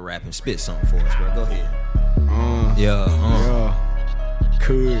started rapping. Spit something for us, bro. Go ahead. Yeah.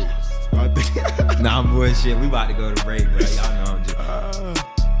 Could. I think. Nah, bullshit. We about to go to break, bro.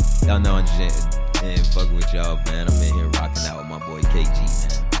 Y'all know I'm just and fucking with y'all, man. I'm in here rocking out with my boy KG,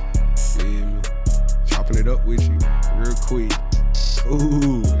 man. Feel me? Chopping it up with you real quick.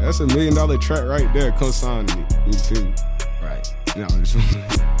 Ooh, that's $1 million track right there. Come sign me. You feel me? No, this one.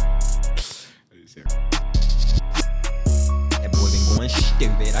 That boy been going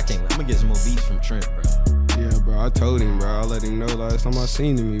stupid. I can't wait. I'm gonna get some more beats from Trent, bro. Yeah, bro. I told him, bro. I let him know last time I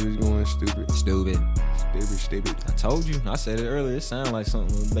seen him, he was going stupid. Stupid. I told you. I said it earlier. It sounded like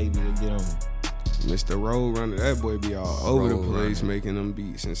something little baby to get on. Mr. Road Runner, that boy be all over the place making them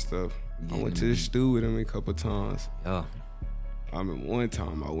beats and stuff. I went to the stew with him a couple times. Oh. I remember one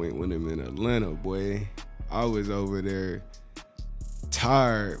time I went with him in Atlanta, boy. I was over there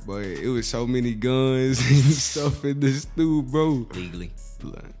tired, but it was so many guns and stuff in the stew, bro. Legally.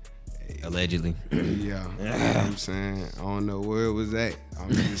 Hey, allegedly. Yeah. You know what I'm saying? I don't know where it was at.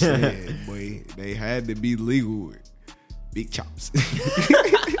 I'm just saying, boy, they had to be legal with big chops.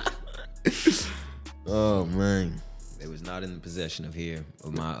 Oh, man. They was not in the possession of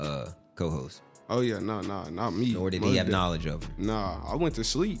my co-host. Oh, yeah. No, not me. Nor did he have knowledge of him. Nah, I went to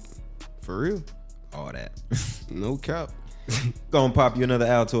sleep. For real. All that. No cap. Gonna pop you another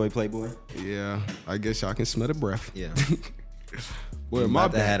Altoid, Playboy. Yeah, I guess y'all can smell the breath. Yeah. Well, my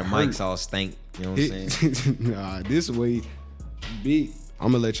back had the mics all stank. You know what I'm saying? Nah, this way, big.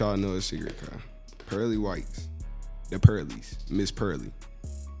 I'm gonna let y'all know a secret, Kyle. Pearly Whites, the Pearlies, Miss Pearly.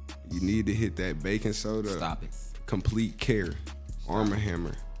 You need to hit that baking soda. Stop it. Complete Care, Arm &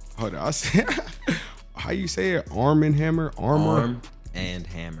 Hammer. Hold on, I said, how you say it? Arm & Hammer, Arm and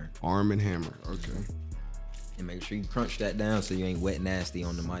Hammer. Arm & Hammer. Okay. And make sure you crunch that down so you ain't wet nasty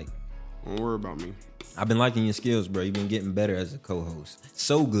on the mic. Don't worry about me. I've been liking your skills, bro. You've been getting better as a co-host.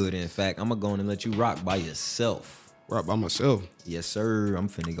 So good, in fact. I'm gonna go on and let you rock by yourself. Rock by myself? Yes, sir. I'm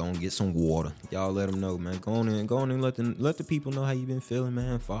finna go and get some water. Y'all let them know, man. Go on and let the people know how you been feeling,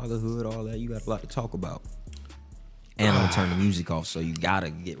 man. Fatherhood, all that. You got a lot to talk about. And I'm gonna turn the music off, so you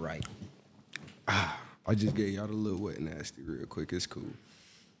gotta get right. I just gave y'all the little wet nasty real quick. It's cool.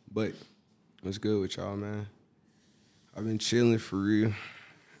 But what's good with y'all, man? I've been chilling for real.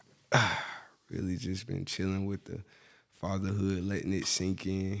 Really just been chilling with the fatherhood, letting it sink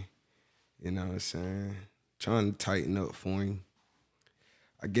in. You know what I'm saying? Trying to tighten up for him.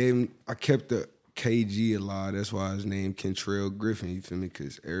 I kept the KG alive. That's why his name Kentrell Griffin, you feel me?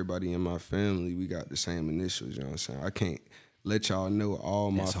 Because everybody in my family, we got the same initials, you know what I'm saying? I can't let y'all know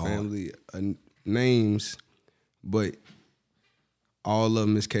all my family names, but all of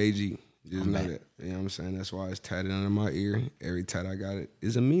them is KG. Just know that. You know what I'm saying? That's why it's tatted under my ear. Every tat I got it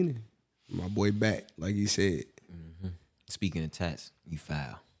is a meaning. My boy back, like he said. Mm-hmm. Speaking of tats, you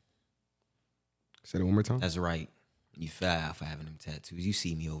foul. Say that one more time? That's right. You foul for having them tattoos. You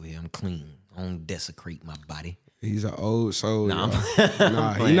see me over here. I'm clean. I don't desecrate my body. He's an old soul. Nah,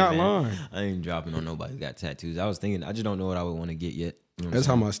 he not lying. I ain't dropping on nobody who got tattoos. I was thinking, I just don't know what I would want to get yet. You know That's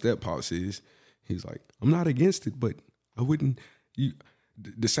how my step pops is. He's like, I'm not against it, but I wouldn't.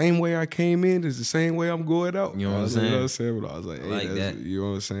 The same way I came in is the same way I'm going out. You know what I'm saying? You know what I'm saying? But I was like, hey, that. You know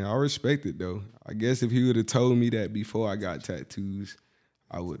what I'm saying? I respect it, though. I guess if he would have told me that before I got tattoos,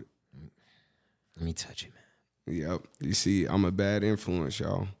 I would have. Let me touch it, man. Yep. You see, I'm a bad influence,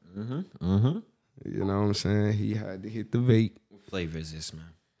 y'all. Mm-hmm. You know what I'm saying? He had to hit the vape. What flavor is this,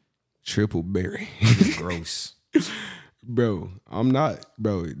 man? Triple berry. Gross. Bro, I'm not.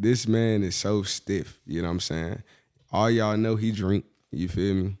 Bro, this man is so stiff. You know what I'm saying? All y'all know he drink. You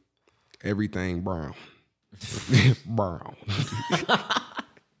feel me? Everything brown. Brown.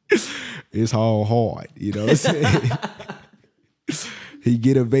 It's all hard. You know what I'm saying? He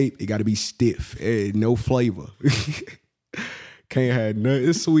get a vape, it got to be stiff. No flavor. Can't have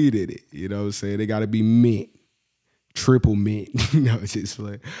nothing sweet in it. You know what I'm saying? They got to be mint. Triple mint. No, it's just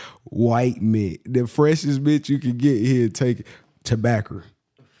like white mint. The freshest mint you can get here, take tobacco.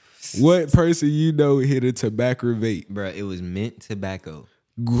 What person you know hit a tobacco vape? Bruh, it was mint tobacco.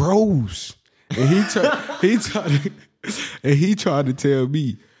 Gross. And he tried to tell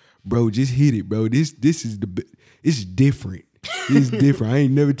me, bro, just hit it, bro. This is it's different. It's different. I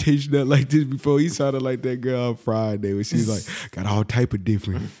ain't never tasted that like this before. He sounded like that girl on Friday when she's like, got all type of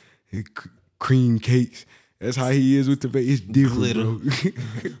different cream cakes. That's how he is with the vape. It's different, bro.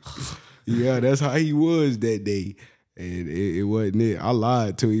 Yeah, that's how he was that day. And it wasn't it. I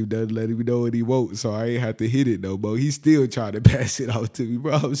lied to him, doesn't let him know what he wants, so I ain't have to hit it though, bro. He still tried to pass it out to me,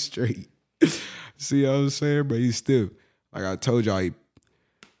 bro. I was straight. See what I'm saying, bro? He's still, like I told y'all,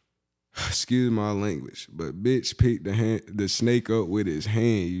 excuse my language, but bitch picked the snake up with his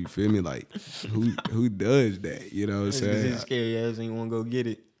hand. You feel me? Like, who does that? You know what I'm saying? His scary ass ain't want to go get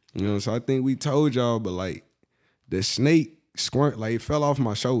it. You know, so I think we told y'all, but like, the snake squirmed, like it fell off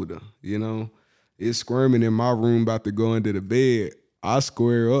my shoulder, you know? It's squirming in my room about to go into the bed. I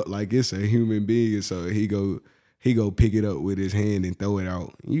square up like it's a human being, so he go pick it up with his hand and throw it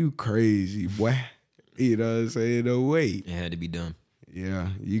out. You crazy, boy. You know what I'm saying? No way. It had to be done. Yeah,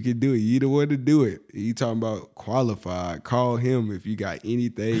 you can do it. You the one to do it. You talking about qualified. Call him if you got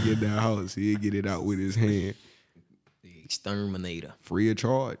anything in the house. He'll get it out with his hand. The exterminator. Free of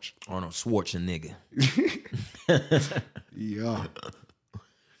charge. Arnold Schwarzenegger. Yeah.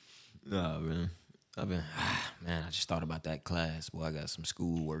 Nah, man. Man, I just thought about that class. Boy, I got some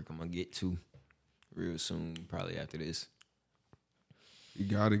school work I'm going to get to real soon, probably after this. You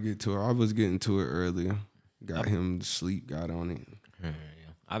got to get to it. I was getting to it earlier. Got him to sleep, got on it. Yeah.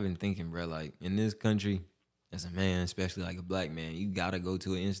 I've been thinking, bro, like, in this country, as a man, especially like a black man, you got to go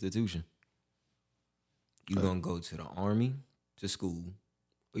to an institution. You going to go to the army, to school,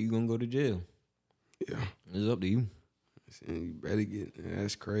 or you going to go to jail. Yeah. It's up to you. And you better get,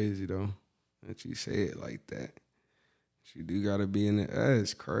 that's crazy, though, that you say it like that. You do got to be in it.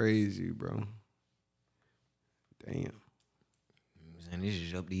 That's crazy, bro. Damn. And this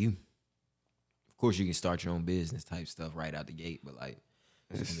is up to you. Of course, you can start your own business type stuff right out the gate, but like,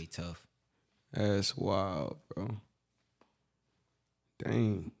 it's gonna be tough. That's wild, bro.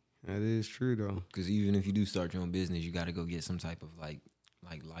 Dang, that is true though. Because even if you do start your own business, you got to go get some type of like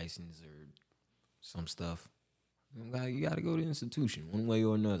license or some stuff. You got to go to the institution one way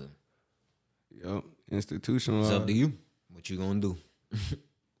or another. Yep, institutional. It's up to you. What you gonna do?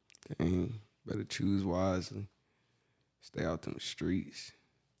 Dang, better choose wisely. Stay out them streets.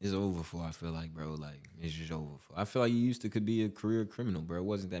 It's over for, I feel like, bro. Like, it's just over for. I feel like you used to could be a career criminal, bro. It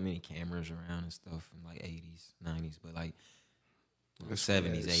wasn't that many cameras around and stuff in like 80s, 90s, but like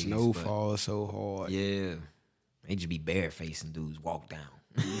 70s, 80s. Snow falls so hard. Yeah. They just be barefacing dudes walk down.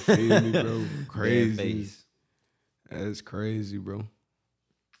 You feel me, bro? Crazy. Bareface. That's crazy, bro.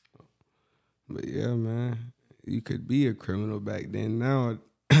 But yeah, man. You could be a criminal back then. Now,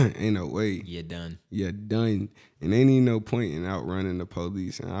 ain't no way. You're done. You're done. And ain't even no point in outrunning the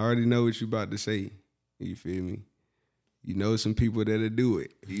police. And I already know what you about to say. You feel me? You know some people that'll do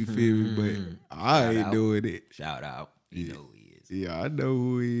it. You feel me? But I ain't doing it. Shout out. You know who he is. Yeah, I know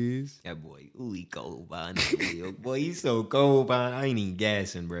who he is. That boy, ooh, he cold behind that wheel. Boy, he so cold behind. I ain't even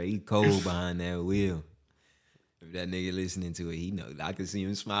gassing, bro. He cold behind that wheel. If that nigga listening to it, he know. I can see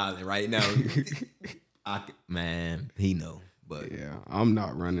him smiling right now. Man, he know. But yeah, I'm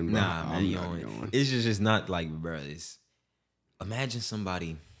not running. Bro. Nah, man, you don't. It's just not like, bro.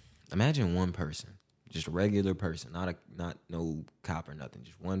 Imagine one person, just a regular person, not no cop or nothing,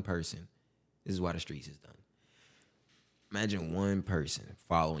 just one person. This is why the streets is done. Imagine one person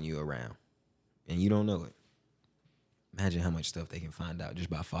following you around, and you don't know it. Imagine how much stuff they can find out just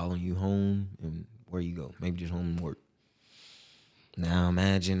by following you home and where you go. Maybe just home and work. Now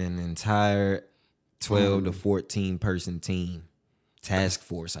imagine an entire 12 to 14 person team. Task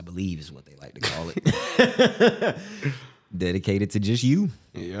force, I believe is what they like to call it. Dedicated to just you.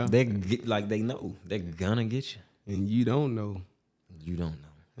 Yeah. They know. They're gonna get you. And you don't know. You don't know.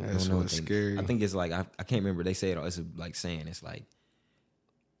 That's what's scary. I think it's like, I can't remember. They say it all. It's like saying, it's like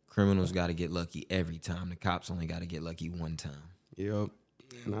criminals got to get lucky every time. The cops only got to get lucky one time. Yep.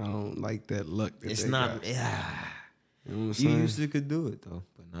 And I don't like that luck. It's not, got. yeah. You know what I'm You saying? used to could do it though,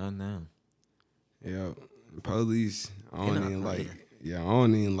 but not now. Yeah. Police, I don't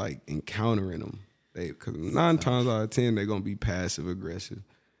even like encountering them. Because 9 times out of 10, they're going to be passive aggressive.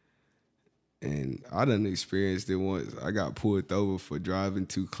 And I done experienced it once. I got pulled over for driving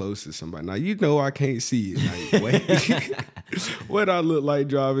too close to somebody. Now, you know I can't see it. Like, what I look like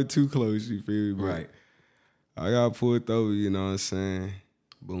driving too close, you feel me? But Right. I got pulled over, you know what I'm saying?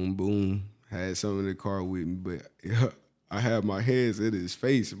 Boom, boom. Had something in the car with me, but I had my hands in his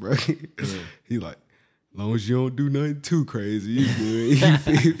face, bro. Yeah. He like, as long as you don't do nothing too crazy, you good. You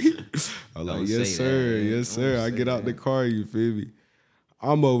feel me? I'm like, yes, sir. Yes, sir. I get out the car, you feel me?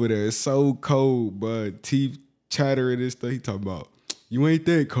 I'm over there. It's so cold, bud. Teeth chattering and stuff. He talking about, you ain't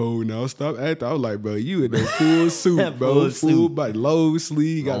that cold now. Stop acting. I was like, bro, you in the full suit, bro. Full body, low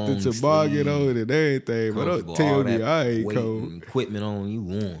sleeve, got the toboggan on and everything. But don't tell me I ain't cold. Equipment on, you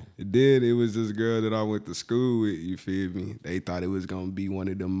warm. Then it was this girl that I went to school with, you feel me? They thought it was going to be one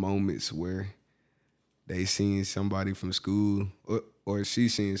of them moments where they seen somebody from school, or she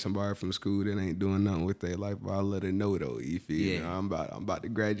seen somebody from school that ain't doing nothing with their life. But I let her know though. You feel me? I'm about to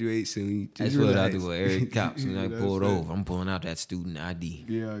graduate soon. That's what I do with every cop. When I pulled over, I'm pulling out that student ID.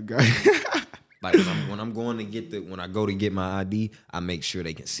 Yeah, got Like when I'm going to get when I go to get my ID, I make sure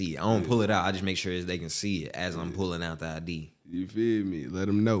they can see it. I don't pull it out. I just make sure they can see it as I'm pulling out the ID. You feel me? Let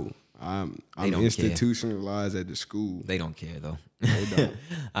them know. I'm institutionalized at the school. They don't care though. They don't.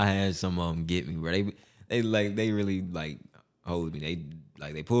 I had some of them get me, bro. They really hold me.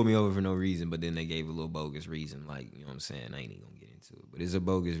 They pulled me over for no reason, but then they gave a little bogus reason. Like, you know what I'm saying? I ain't even gonna get into it, but it's a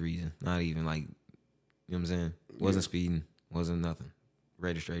bogus reason. Not even like You know what I'm saying? Wasn't speeding, wasn't nothing.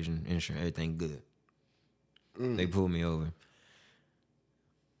 Registration, insurance, everything good. They pulled me over.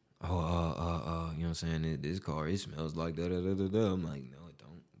 You know what I'm saying? This car, it smells like da da da da da. I'm like, no, it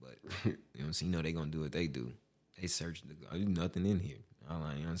don't. But you know, so you know they gonna do what they do. They search the car. There's nothing in here. I'm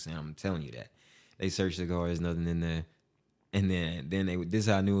like, you know what I'm saying? I'm telling you that. They searched the car. There's nothing in there. And then they this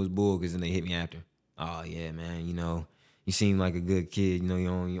how I knew it was bull because then they hit me after. Oh yeah, man. You know, you seem like a good kid. You know,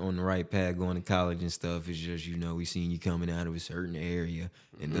 you're on the right path going to college and stuff. It's just, you know, we seen you coming out of a certain area.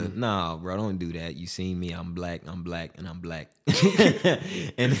 And nah, bro, don't do that. You seen me. I'm black, and I'm black.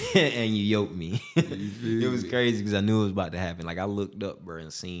 and you yoked me. It was crazy because I knew it was about to happen. Like, I looked up, bro,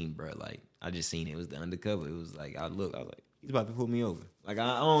 and seen, bro, like, I just seen it. It was the undercover. It was like, I was like, he's about to pull me over. Like,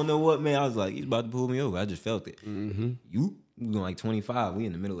 I don't know what, man. I was like, he's about to pull me over. I just felt it. You going like 25. We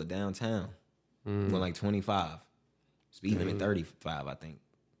in the middle of downtown. Going like 25. Speed limit 35, I think.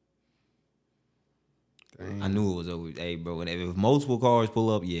 Dang. I knew it was over. Hey, bro, if multiple cars pull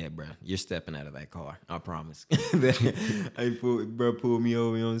up, yeah, bro, you're stepping out of that car. I promise. Bro pulled me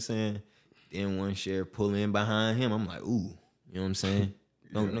over, you know what I'm saying? Then one sheriff pull in behind him. I'm like, ooh, you know what I'm saying?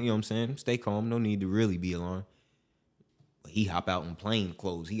 No, you know what I'm saying? Stay calm. No need to really be alarmed. But he hop out in plain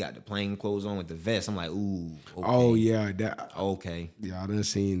clothes. He got the plain clothes on with the vest. I'm like, ooh. Okay. Oh, yeah. That, okay. Yeah, I done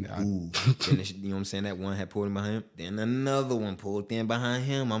seen that. Ooh. Then you know what I'm saying? That one had pulled in behind him. Then another one pulled in behind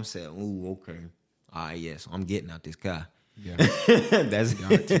him. I'm saying, ooh, okay. All right, yes, I'm getting out this car. Yeah. That's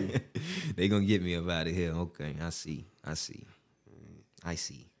got to. They gonna get me up out of here. Okay, I see.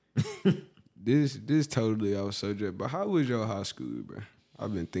 This totally off subject, but how was your high school, bro?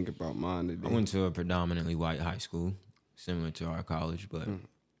 I've been thinking about mine today. I went to a predominantly white high school, similar to our college, but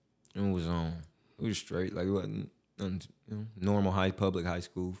it was straight. Like, it wasn't nothing, you know, normal public high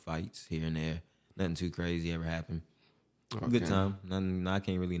school fights here and there. Nothing too crazy ever happened. Okay. Good time. Nothing. I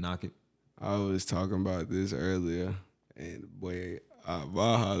can't really knock it. I was talking about this earlier, and boy,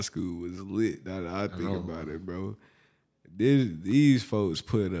 my high school was lit. Now that I think about it, bro. These folks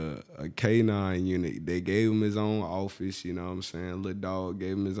put a K9 unit. They gave him his own office, you know what I'm saying? Little dog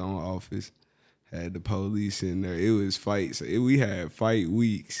gave him his own office. Had the police in there. It was fights. We had fight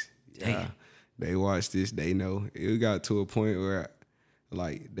weeks. Yeah. They watched this. They know. It got to a point where,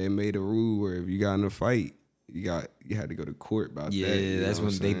 like, they made a rule where if you got in a fight, you had to go to court about that. Yeah, that's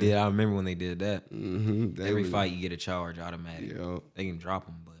when they did. I remember when they did that. Mm-hmm. Every fight, you get a charge automatic. Yep. They can drop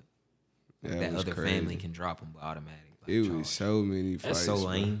them, but that other crazy. Family can drop them automatic. Like, it was so many fights. That's so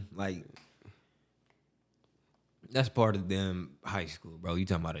lame. Bro. Like, that's part of them high school, bro. You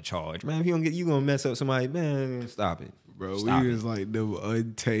talking about a charge, man? If you gonna mess up somebody, man, stop it, bro. We was like the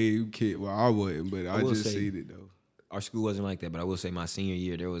untamed kid. Well, I wasn't, but I just seen it though. Our school wasn't like that, but I will say my senior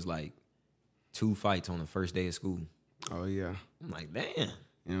year there was like 2 fights on the first day of school. Oh yeah. I'm like, damn. You know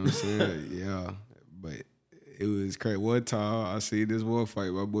what I'm saying? Yeah, but it was crazy. One time I see this one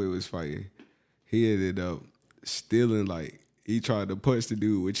fight. My boy was fighting. He ended up stealing, like, he tried to punch the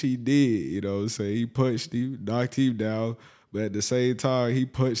dude, which he did, you know what I'm saying? He punched him, knocked him down, but at the same time, he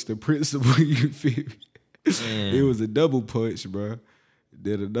punched the principal, you feel me? It was a double punch, bro.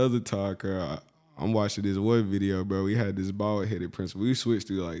 Then another time, girl, I'm watching this one video, bro. We had this bald-headed principal. We switched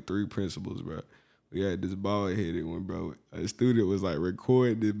through, like, 3 principals, bro. We had this bald-headed one, bro. A student was, like,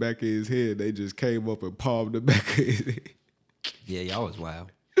 recording the back of his head. They just came up and palmed the back of his head. Yeah, y'all was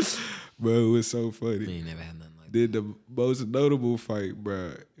wild. Bro, it was so funny. We ain't never had nothing like that. Then the most notable fight,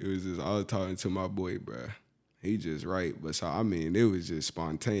 bro, it was just, I was talking to my boy, bro. He just right. But so, I mean, it was just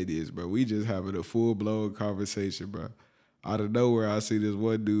spontaneous, bro. We just having a full-blown conversation, bro. Out of nowhere, I see this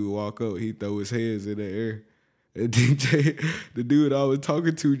one dude walk up. He throw his hands in the air. And then the dude I was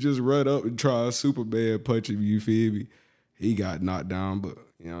talking to just run up and try a Superman punch him, you feel me? He got knocked down, but,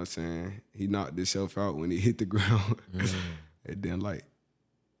 you know what I'm saying? He knocked himself out when he hit the ground. And then, like,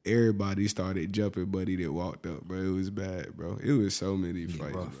 everybody started jumping, but he didn't walk up, bro. It was bad, bro. It was so many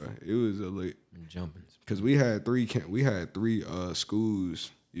fights, rough. Bro. It was a lit. Jumping. Cause we had three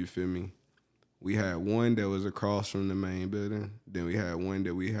schools. You feel me? We had one that was across from the main building. Then we had one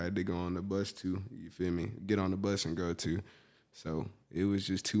that we had to go on the bus to. You feel me? Get on the bus and go to. So it was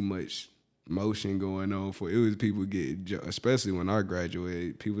just too much motion going on it was people getting, especially when I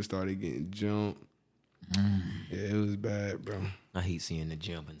graduated, people started getting jumped. Yeah, it was bad, bro. I hate seeing the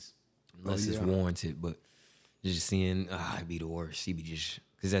jumpings, unless it's warranted. But just seeing, it'd be the worst. You be just,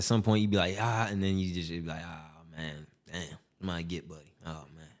 because at some point you be like, and then you just be like, man, damn, I might get buddy. Oh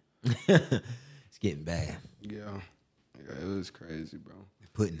man, it's getting bad. Yeah, it was crazy, bro.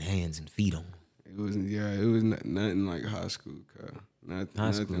 Putting hands and feet on them. It was nothing like high school, cuz.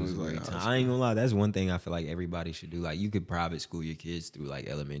 High school was like high school. I ain't gonna lie, that's one thing I feel like everybody should do. Like, you could private school your kids through like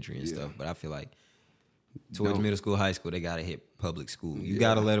elementary and stuff, but I feel like towards middle school, high school, they gotta hit public school. You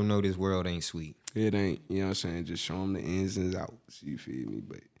gotta let them know this world ain't sweet. It ain't, you know what I'm saying? Just show them the ins and outs, you feel me?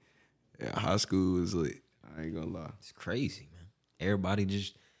 But yeah, high school was lit. I ain't gonna lie. It's crazy, man. Everybody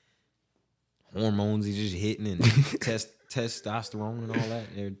just, hormones is just hitting and testosterone and all that.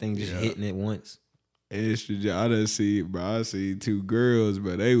 Everything just hitting at once. Estrogen, I done see it, bro. I see 2 girls,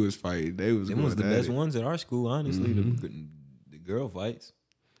 but they was fighting. They was Them was the best ones at our school, honestly. The girl fights.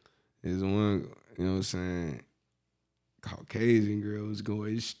 There's one, you know what I'm saying, Caucasian girl was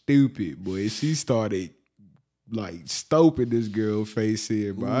going stupid, boy. She started like stoping this girl face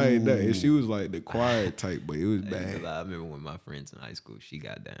here, bro. I ain't that. And she was like the quiet type, but it was bad. I remember when my friends in high school, she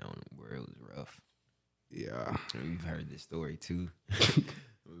got down where it was rough. Yeah. You've heard this story too.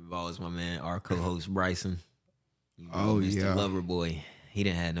 We've always my man, our co-host Bryson. Mr. Loverboy. He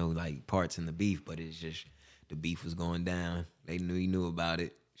didn't have no like parts in the beef, but it's just the beef was going down. They knew he knew about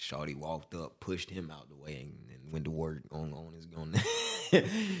it. Shawty walked up, pushed him out the way, and went to work on his gun.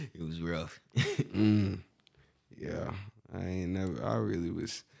 It was rough. Yeah,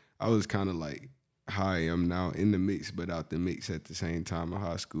 I was kind of like how I am now in the mix, but out the mix at the same time in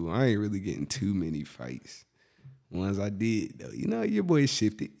high school. I ain't really getting too many fights. Ones I did, though, you know, your boy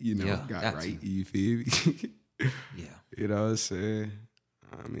shifted, you know, got right, you feel me? Yeah. You know what I'm saying?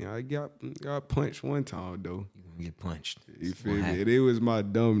 I mean, I got punched one time, though. You gonna get punched. You feel me? And it was my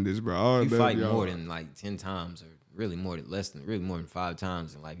dumbness, bro. You fight more than like 10 times, or really more than 5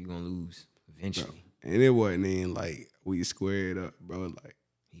 times in life, you're gonna lose eventually. Bro. And it wasn't even like we squared up, bro. Like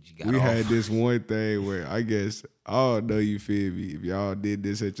we off. had this one thing where I guess I don't know, you feel me, if y'all did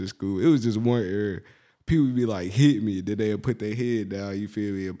this at your school. It was just one area. People would be like, hit me. Then they'd put their head down, you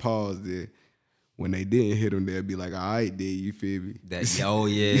feel me, and pause there. When they didn't hit them, they'd be like, all right, then, you feel me? You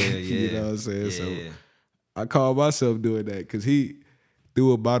know what I'm saying? Yeah. So I called myself doing that because he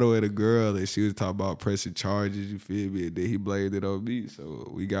threw a bottle at a girl and she was talking about pressing charges, you feel me? And then he blamed it on me. So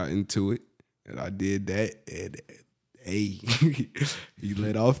we got into it and I did that. And hey, he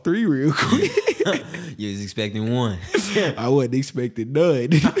let off 3 real quick. You was expecting 1. I wasn't expecting none.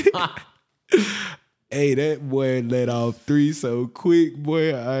 Hey, that boy let off 3 so quick,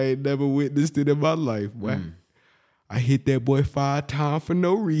 boy. I ain't never witnessed it in my life, boy. I hit that boy 5 times for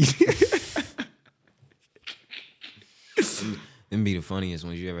no reason. Them be the funniest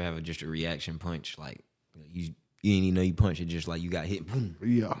ones you ever have just a reaction punch. Like, you didn't even know you punched it, just like you got hit. Boom.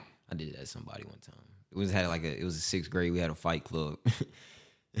 Yeah. I did that to somebody one time. It was 6th grade. We had a fight club.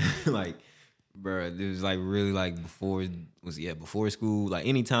 Like, bro, it was like really like before school. Like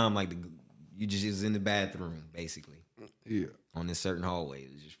anytime like you just was in the bathroom basically. Yeah. On this certain hallway,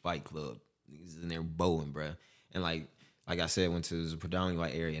 it was just fight club. Niggas in there bowing, bro. And like I said, went to a predominantly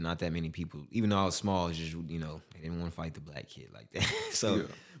white area, not that many people. Even though I was small, it's just, you know, they didn't want to fight the black kid like that. So,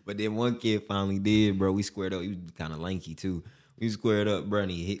 but then one kid finally did, bro. We squared up. He was kind of lanky too. We squared up, bro, and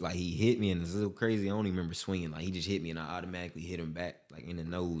he hit me, and it's a little crazy. I don't even remember swinging. Like, he just hit me, and I automatically hit him back, like, in the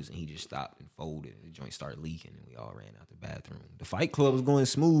nose, and he just stopped and folded. The joint started leaking, and we all ran out the bathroom. The fight club was going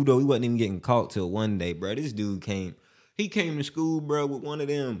smooth, though. He wasn't even getting caught till one day, bro. This dude came to school, bro, with one of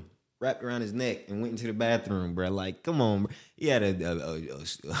them wrapped around his neck and went into the bathroom, bro. Like, come on, bro. He had a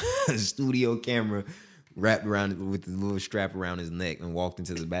studio camera wrapped around with the little strap around his neck and walked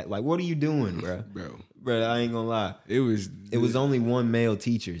into the back. Like, what are you doing, bro? Bro, I ain't gonna lie. It was only one male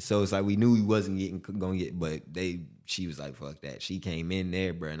teacher, so it's like we knew he wasn't gonna get. But she was like, "Fuck that." She came in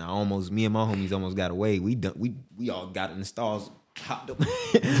there, bro, and me and my homies almost got away. We all got in the stalls, hopped up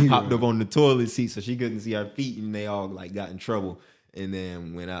on the toilet seat so she couldn't see our feet, and they all like got in trouble, and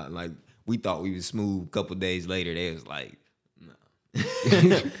then went out. Like, we thought we was smooth. A couple days later, they was like, no.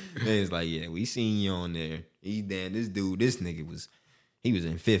 They was like, yeah, we seen you on there. This nigga was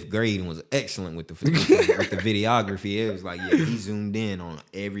in 5th grade and was excellent with the videography. It was like, yeah, he zoomed in on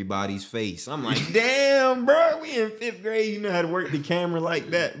everybody's face. I'm like, damn, bro, we in 5th grade. You know how to work the camera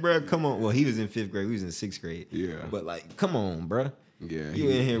like that, bro? Come on. Well, he was in 5th grade. We was in 6th grade. Yeah. But like, come on, bro. Yeah. You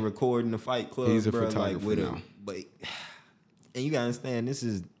in here recording the fight club, he's a photographer like now. And you gotta understand, it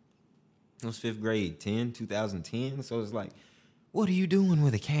was 5th grade, 2010. So it's like, what are you doing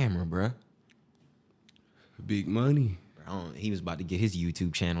with a camera, bro? Big money. He was about to get his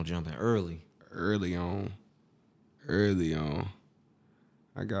YouTube channel jumping early. Early on.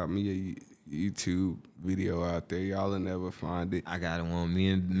 I got me a YouTube video out there. Y'all will never find it. I got one.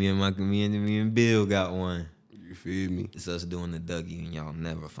 Me and Bill got one. You feel me? It's us doing the Dougie, and y'all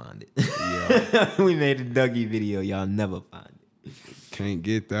never find it. Yeah. We made a Dougie video. Y'all never find it. Can't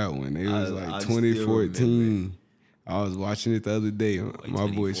get that one. It was like 2014. I was watching it the other day.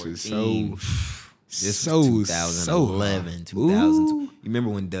 My voice was so... This was 2011, 2012. You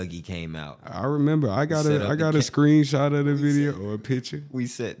remember when Dougie came out? I remember. I got a screenshot of the video or a picture. We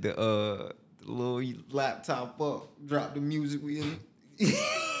set the little laptop up, drop the music we in.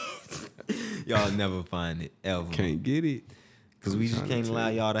 Y'all never find it ever. Can't get it. Cause we just can't allow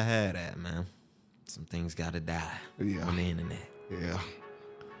y'all to have that, man. Some things gotta die on the internet. Yeah.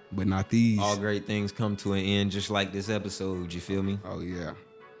 But not these. All great things come to an end, just like this episode, you feel me? Oh yeah.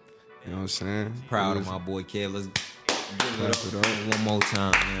 You know what I'm saying? Proud of my boy Kev. Let's give it up one more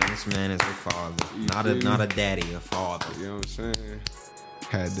time, man. This man is a father. Not a daddy, a father. You know what I'm saying?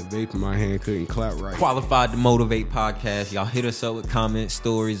 Had the vape in my hand, couldn't clap right. Qualified to Motivate podcast. Y'all hit us up with comments,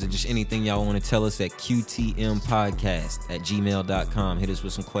 stories, or just anything y'all want to tell us at qtmpodcast@gmail.com. Hit us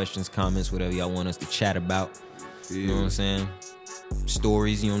with some questions, comments, whatever y'all want us to chat about. Yeah. You know what I'm saying?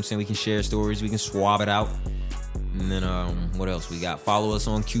 Stories, you know what I'm saying? We can share stories. We can swab it out. And then what else we got? Follow us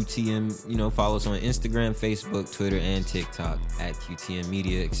on QTM, follow us on Instagram, Facebook, Twitter, and TikTok at QTM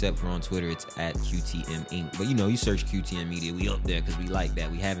Media, except for on Twitter, it's at QTM Inc. But you search QTM Media, we up there because we like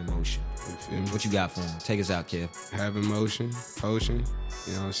that. We have emotion. What you got for them? Take us out, Kev. Have emotion, potion.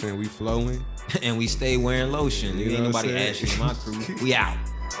 You know what I'm saying? We flowing. And we stay wearing lotion. Ain't nobody asking my crew. We out.